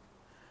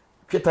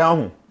 Tweta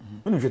ho.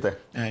 Unu tweta.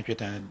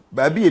 Tweta.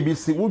 Ba bi e bi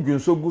si wo dwun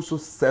so gusu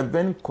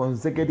 7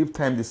 consecutive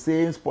times the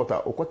same spot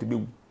a okote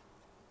be.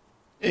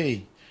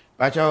 Hey,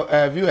 but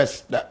your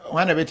viewers that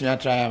one a bit na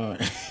try.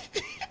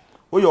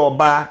 O your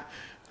ba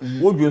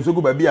wo dwun so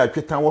gu ba bi a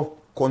tweta wo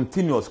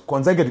continuous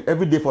consecutive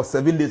every day for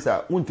 7 days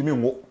a untimi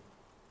nwo.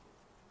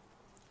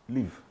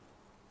 Leave.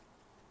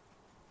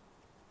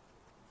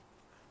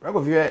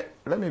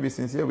 Let me be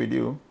sincere with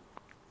you.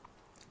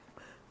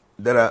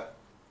 There are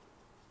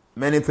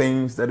many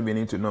things that we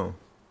need to know.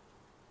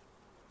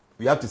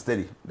 We have to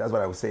study. That's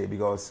what I would say,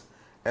 because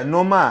a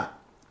normal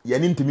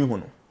yanim to me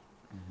hono.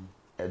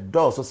 A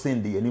door so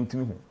send the yanim to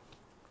me hono.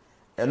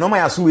 A normal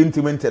yasu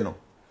intimate no.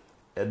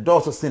 A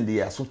door so send the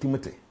yasu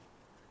timete.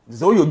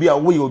 So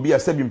you'll be a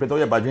 7 peto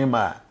ya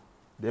badrema.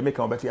 They make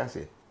a better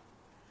say.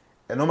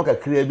 A normal ka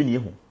create bi ni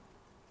ho.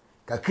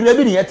 Ka create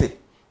bi ni yete.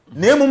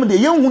 Name de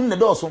yen hun na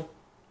door so.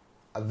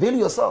 Avail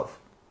yourself.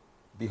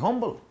 Be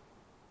humble.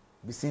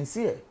 Be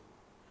sincere.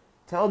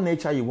 Tell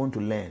nature you want to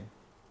learn.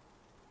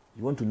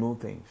 You want to know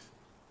things.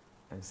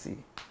 And see.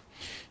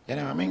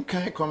 Yeah, I mean,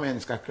 kind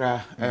comments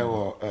kakra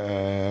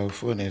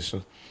phone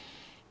so.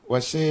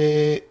 Was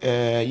say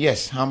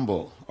yes,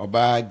 humble,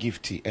 oba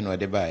gifty, and what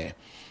they buy.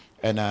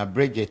 And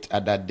Bridget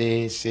at that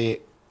day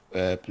say,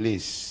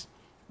 please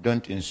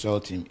don't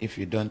insult him. If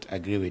you don't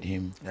agree with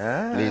him,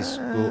 please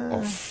go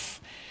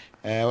off.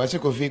 What's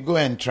it if you go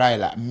and try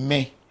like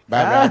me?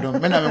 But I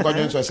don't. Men have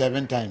got so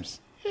 7 times.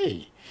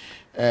 Hey,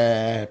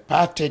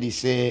 Part Teddy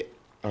say,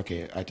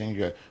 okay, I think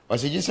you.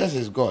 Was Jesus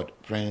is God,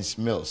 Prince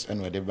Mills,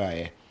 and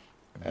whatever.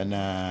 And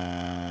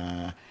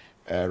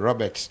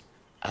Robert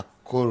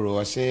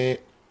Akoro say,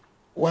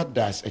 what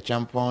does a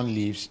champon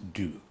leaves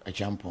do? A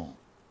champon,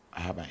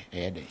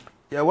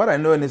 yeah, what I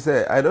know is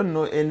I don't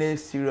know any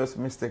serious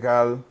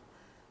mystical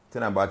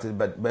thing about it,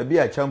 but maybe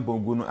a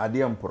champon gunu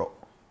adiam pro.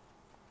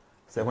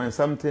 So when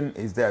something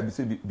is there,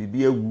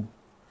 be a woo.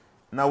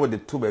 Now with the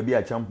two baby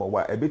a champon,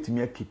 why a bit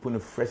me keep on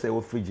fresh air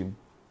fridge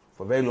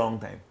for a very long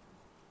time.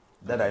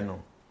 That I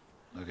know.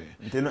 Okay.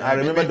 I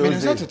remember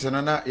those days.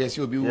 Yes,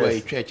 you'll be way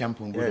a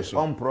champon. Yes,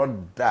 on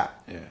pro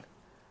that. Yeah.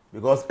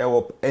 Because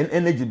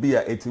energy be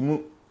a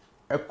etimu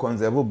a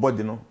conserve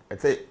body no. I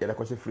say a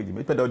question fridge.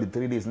 Me put out the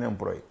 3 days name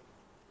pro. It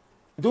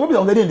will be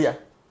on the India.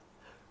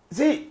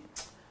 See,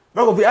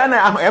 Rock of Anna,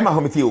 I'm a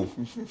homitio.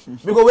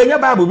 Because when your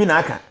Bible be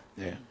naka.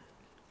 Yeah.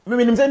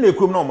 Maybe send the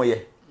crew no more.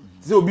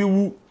 So be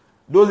woo.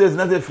 Those days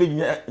not a fridge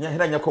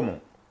in your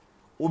common.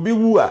 Obi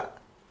woo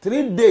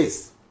 3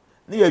 days.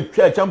 Near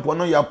church champion,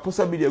 no, your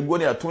possibly a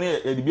good 20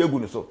 at the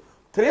Biagun. So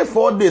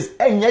 3-4 days,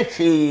 and yet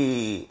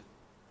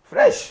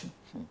fresh.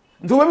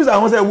 To women, I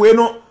was a way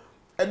no.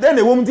 And then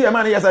the woman,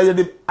 man, yes, I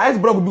did. Ice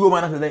broke big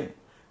woman after them.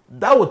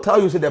 That will tell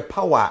you the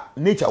power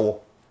nature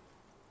walk.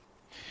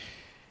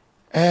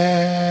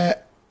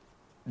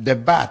 The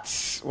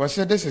bats. Well,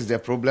 so this is the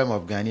problem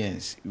of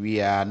Ghanaians.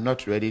 We are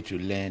not ready to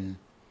learn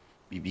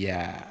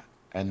BBR.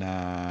 And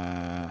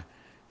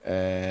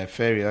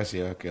Ferry, I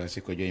say, okay, I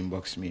say, could you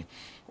inbox me?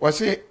 I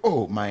say,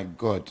 oh my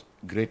God,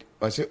 great.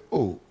 I say,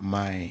 oh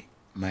my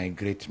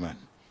great man,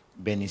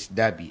 Benis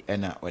Dabi,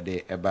 or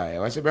the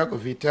Ebay. I say, Brack,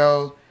 if you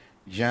tell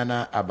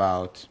Jnana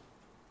about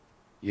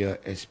your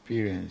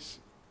experience.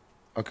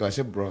 Okay, I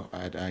say, bro,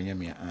 I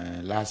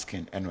last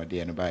skin, and what the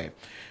Ebay.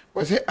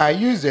 I say, I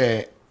use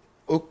the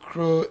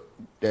okro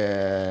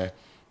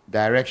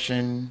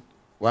direction.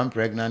 One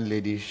pregnant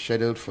lady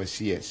scheduled for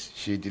CS.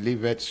 She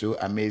delivered so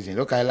amazing.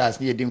 Look, I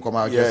last year didn't come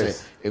out.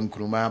 Yes. In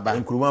Nkrumah.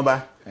 In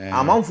Nkrumah.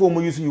 Among for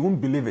you, you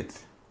won't believe it.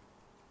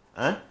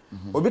 Huh?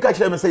 Obi catch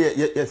them and say,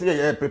 yes,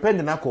 prepare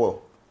the nako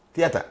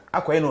theater.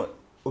 Aqua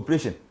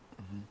operation.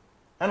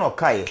 And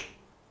okay.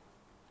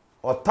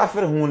 Or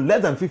tougher who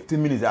less than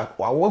 15 minutes.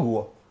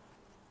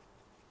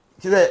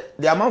 She said,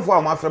 the amount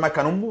for my friend, I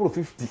can move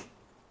 50.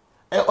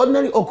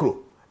 Ordinary okro.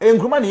 In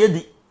Nkrumah,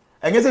 yedi.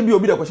 So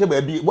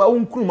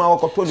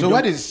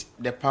what is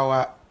the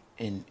power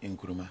in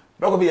Nkrumah?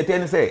 Rock of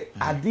your say,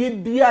 I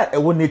did be a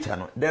one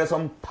nature. There's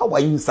some power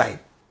inside.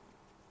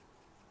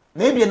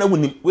 Maybe I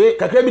wouldn't wait,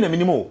 Kakrabi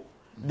minimum.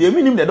 The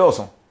minimum the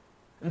Dawson.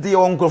 The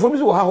uncle from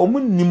you have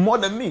more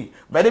than me,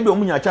 but they be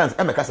a chance,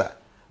 I'm a casa.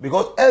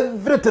 Because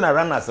everything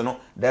around us,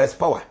 there is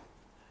power.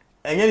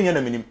 And any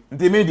minimum,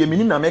 they made the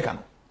minimum American.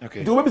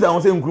 Okay. Do maybe I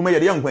want to say Nkrumah,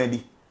 the young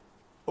Wendy.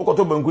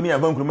 Okotoba Nkuni,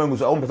 and Nkrumah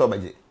was own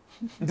budget.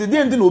 The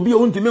end will be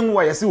on to me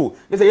why I see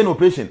it's an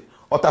operation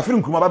or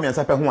Tafrin Kumaba and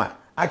Sapahua.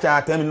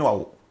 Acha 10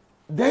 no.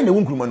 Then the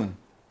Wunkumanum.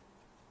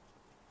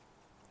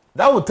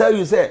 That will tell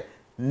you, say,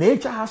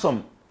 nature has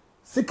some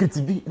secret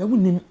to be.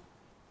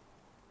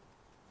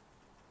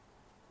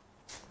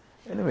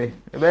 Anyway,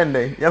 I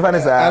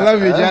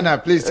love you,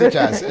 Jnana. Please teach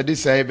us.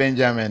 This is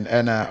Benjamin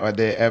and or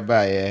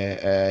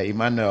the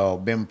Emmanuel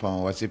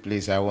Bimpon. What's it,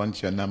 please? I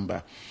want your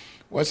number.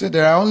 Well, so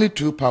there are only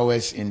 2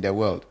 powers in the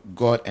world,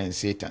 God and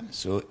Satan.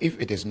 So if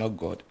it is not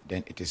God,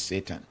 then it is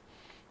Satan.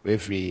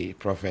 Every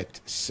prophet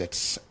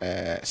sets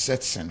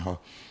in her.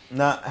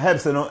 Now,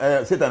 helps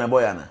Satan a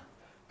boy, Anna.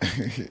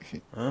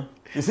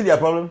 You see the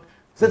problem?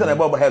 Satan a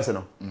boy helps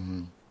no.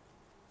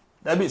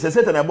 That means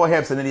Satan a boy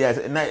helps in the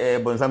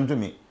eyes, some to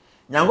me.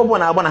 Yango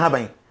bona abona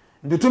haban.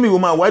 The to me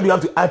woman, why do you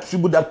have to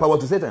attribute that power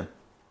to Satan?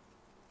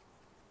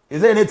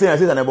 Is there anything as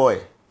Satan a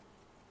boy?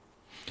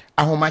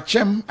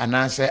 Ahomachem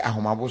anase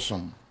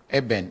ahomabosom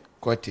eben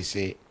kote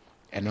se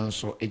eno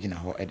nso ejina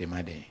ho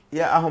edemade.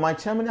 Yeah,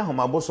 ahomachem and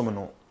ahomabosom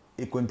no,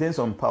 it contains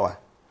some power.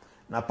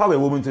 Now power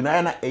woman to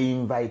na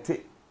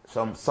invite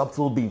some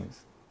subtle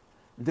beings.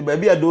 The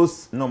baby are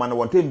those no man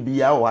want to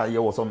be our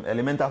there was some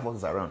elemental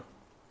forces around.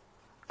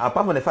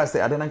 Apart from the fact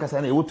that I don't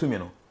know what to me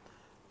no.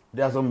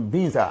 There are some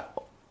beings that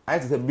I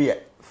have to say be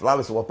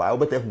flowers or I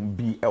better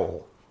be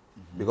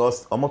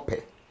because I'm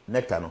pay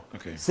nectar no.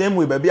 Okay. Same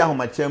way baby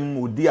ahomachem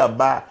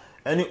udiaba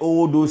any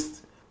all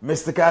those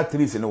mystical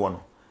trees in the one.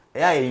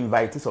 I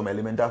invite some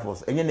elemental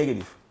force. Any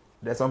negative.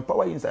 There's some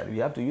power inside. We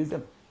have to use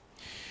them.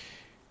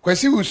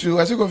 Kwesi Usu,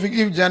 I think if you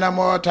give Jnana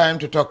more time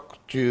to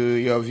talk to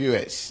your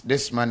viewers.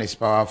 This man is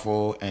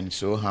powerful and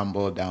so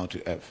humble, down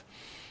to earth.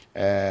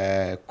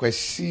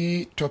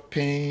 Kwesi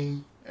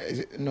topping,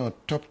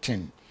 top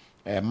 10.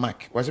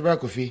 Mark, what's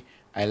about Kofi?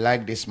 I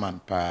like this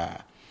man.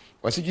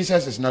 Was it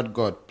Jesus is not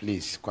God,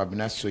 please.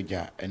 Kwabina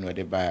Soja and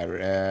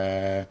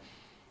whatever.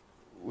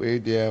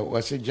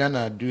 Was it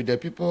Jnana? Do the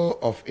people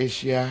of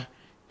Asia,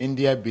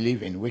 India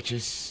believe in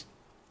witches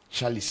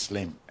Charlie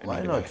Slim.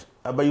 Why not?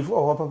 But you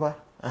for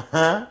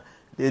papa.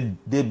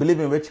 They believe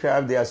in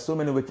witchcraft. There are so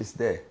many witches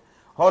there.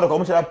 How the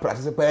commercial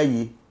practice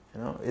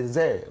is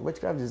there.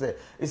 Witchcraft is there.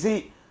 You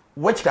see,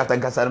 witchcraft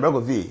and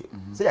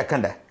Kofitv. Say I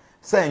can't.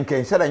 Say in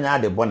Ken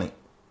Shadanya the bonnet.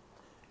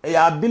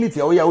 Your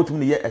ability or your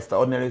ultimately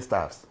extraordinary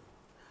stars.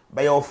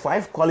 By your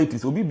 5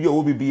 qualities, will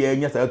be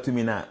and yes, to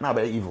me now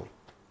by evil.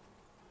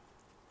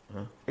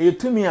 You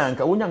to me,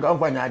 Uncle, when you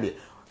find idea.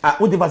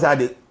 What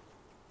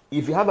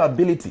if you have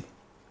ability,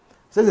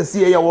 says the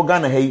CIA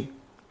organ, hey,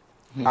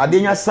 I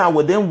didn't sound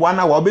within 1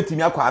 hour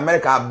between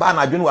America,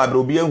 Bana,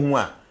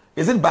 Junu,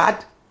 is it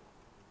bad?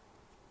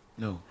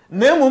 No.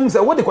 Name say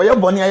what they call your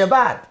bonnie are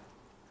bad.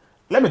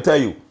 Let me tell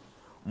you,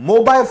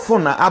 mobile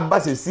phone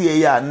Abbas is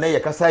CIA, Nay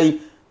Kasai.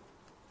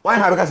 Why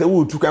have I say,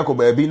 oh, to Kako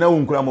baby, no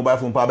one mobile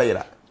phone power.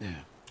 Yeah.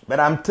 But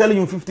I'm telling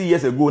you, 50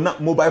 years ago,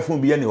 not mobile phone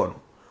be anyone.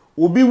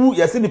 Ubi wu,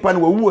 ya sini pan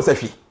wo wu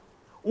sashi.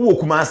 Uwo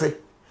kumase.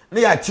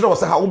 Ne ya chiro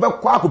sa ha wo be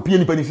kwa ko pie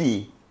nipa ni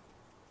fie.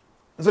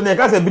 So ne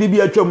ka se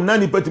biribi atwam na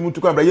nipa timu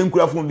tukwa bra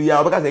yenkura phone bi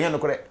ya wo ka se yen no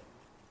kore.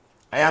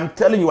 I am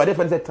telling you, what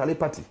difference is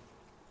telepathy.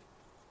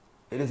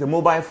 It is a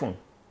mobile phone.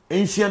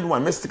 Ancient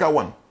one, mystical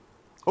one.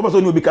 Almost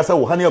when you be kasa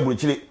wo hani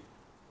abunchile.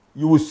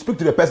 You will speak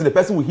to the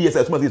person will hear as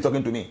soon as he's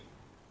talking to me.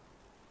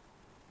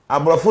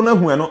 Abrafona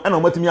hu eno and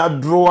omatimi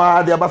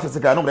adroa they about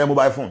physical no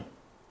mobile phone.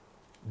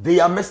 They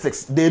are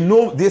mystics. They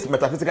know this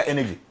metaphysical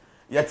energy.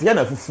 Yet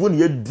yana fufu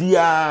ne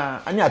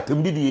dia anya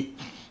atembidi.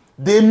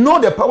 They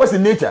know the powers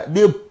in nature.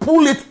 They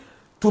pull it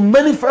to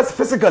manifest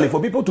physically for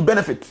people to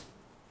benefit.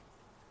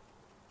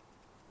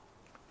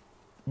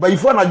 But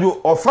if one of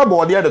you offer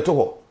body at the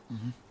toho,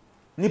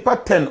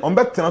 nipa 10 on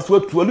back 10 so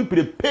to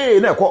a pay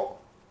na ko.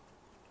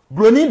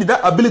 Brony did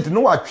that ability to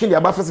know what change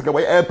about physical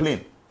by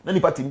airplane. Na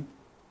nipa team.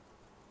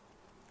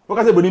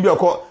 Because they believe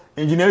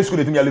engineering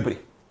school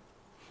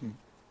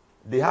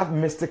they have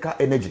mystical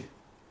energy.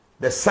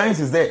 The science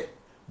is there,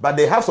 but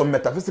they have some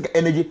metaphysical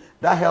energy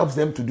that helps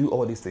them to do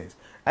all these things.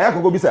 I have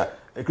to go bisa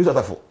a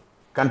Christopher for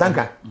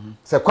Kantanka.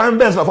 So quite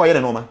bench before you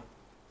know,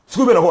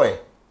 school be boy.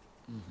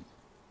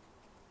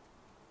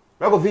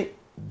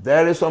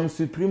 There is some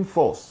supreme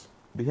force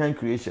behind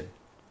creation.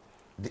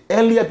 The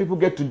earlier people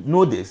get to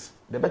know this,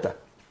 the better.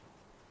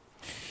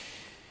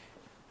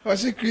 I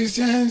see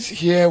Christians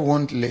here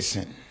won't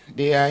listen.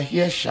 They are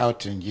here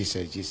shouting,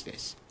 Jesus,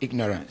 Jesus.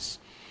 Ignorance.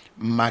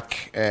 Mark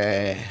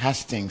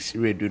Hastings,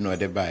 read no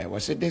the Bible.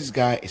 Was said this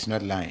guy is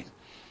not lying.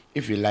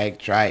 If you like,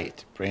 try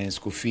it. Prince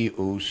Kofi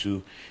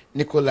Osu.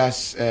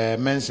 Nicholas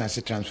Manson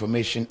said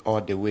transformation all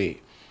the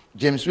way.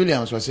 James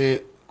Williams was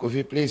say,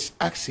 Kofi, please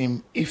ask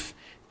him if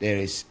there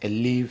is a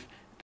live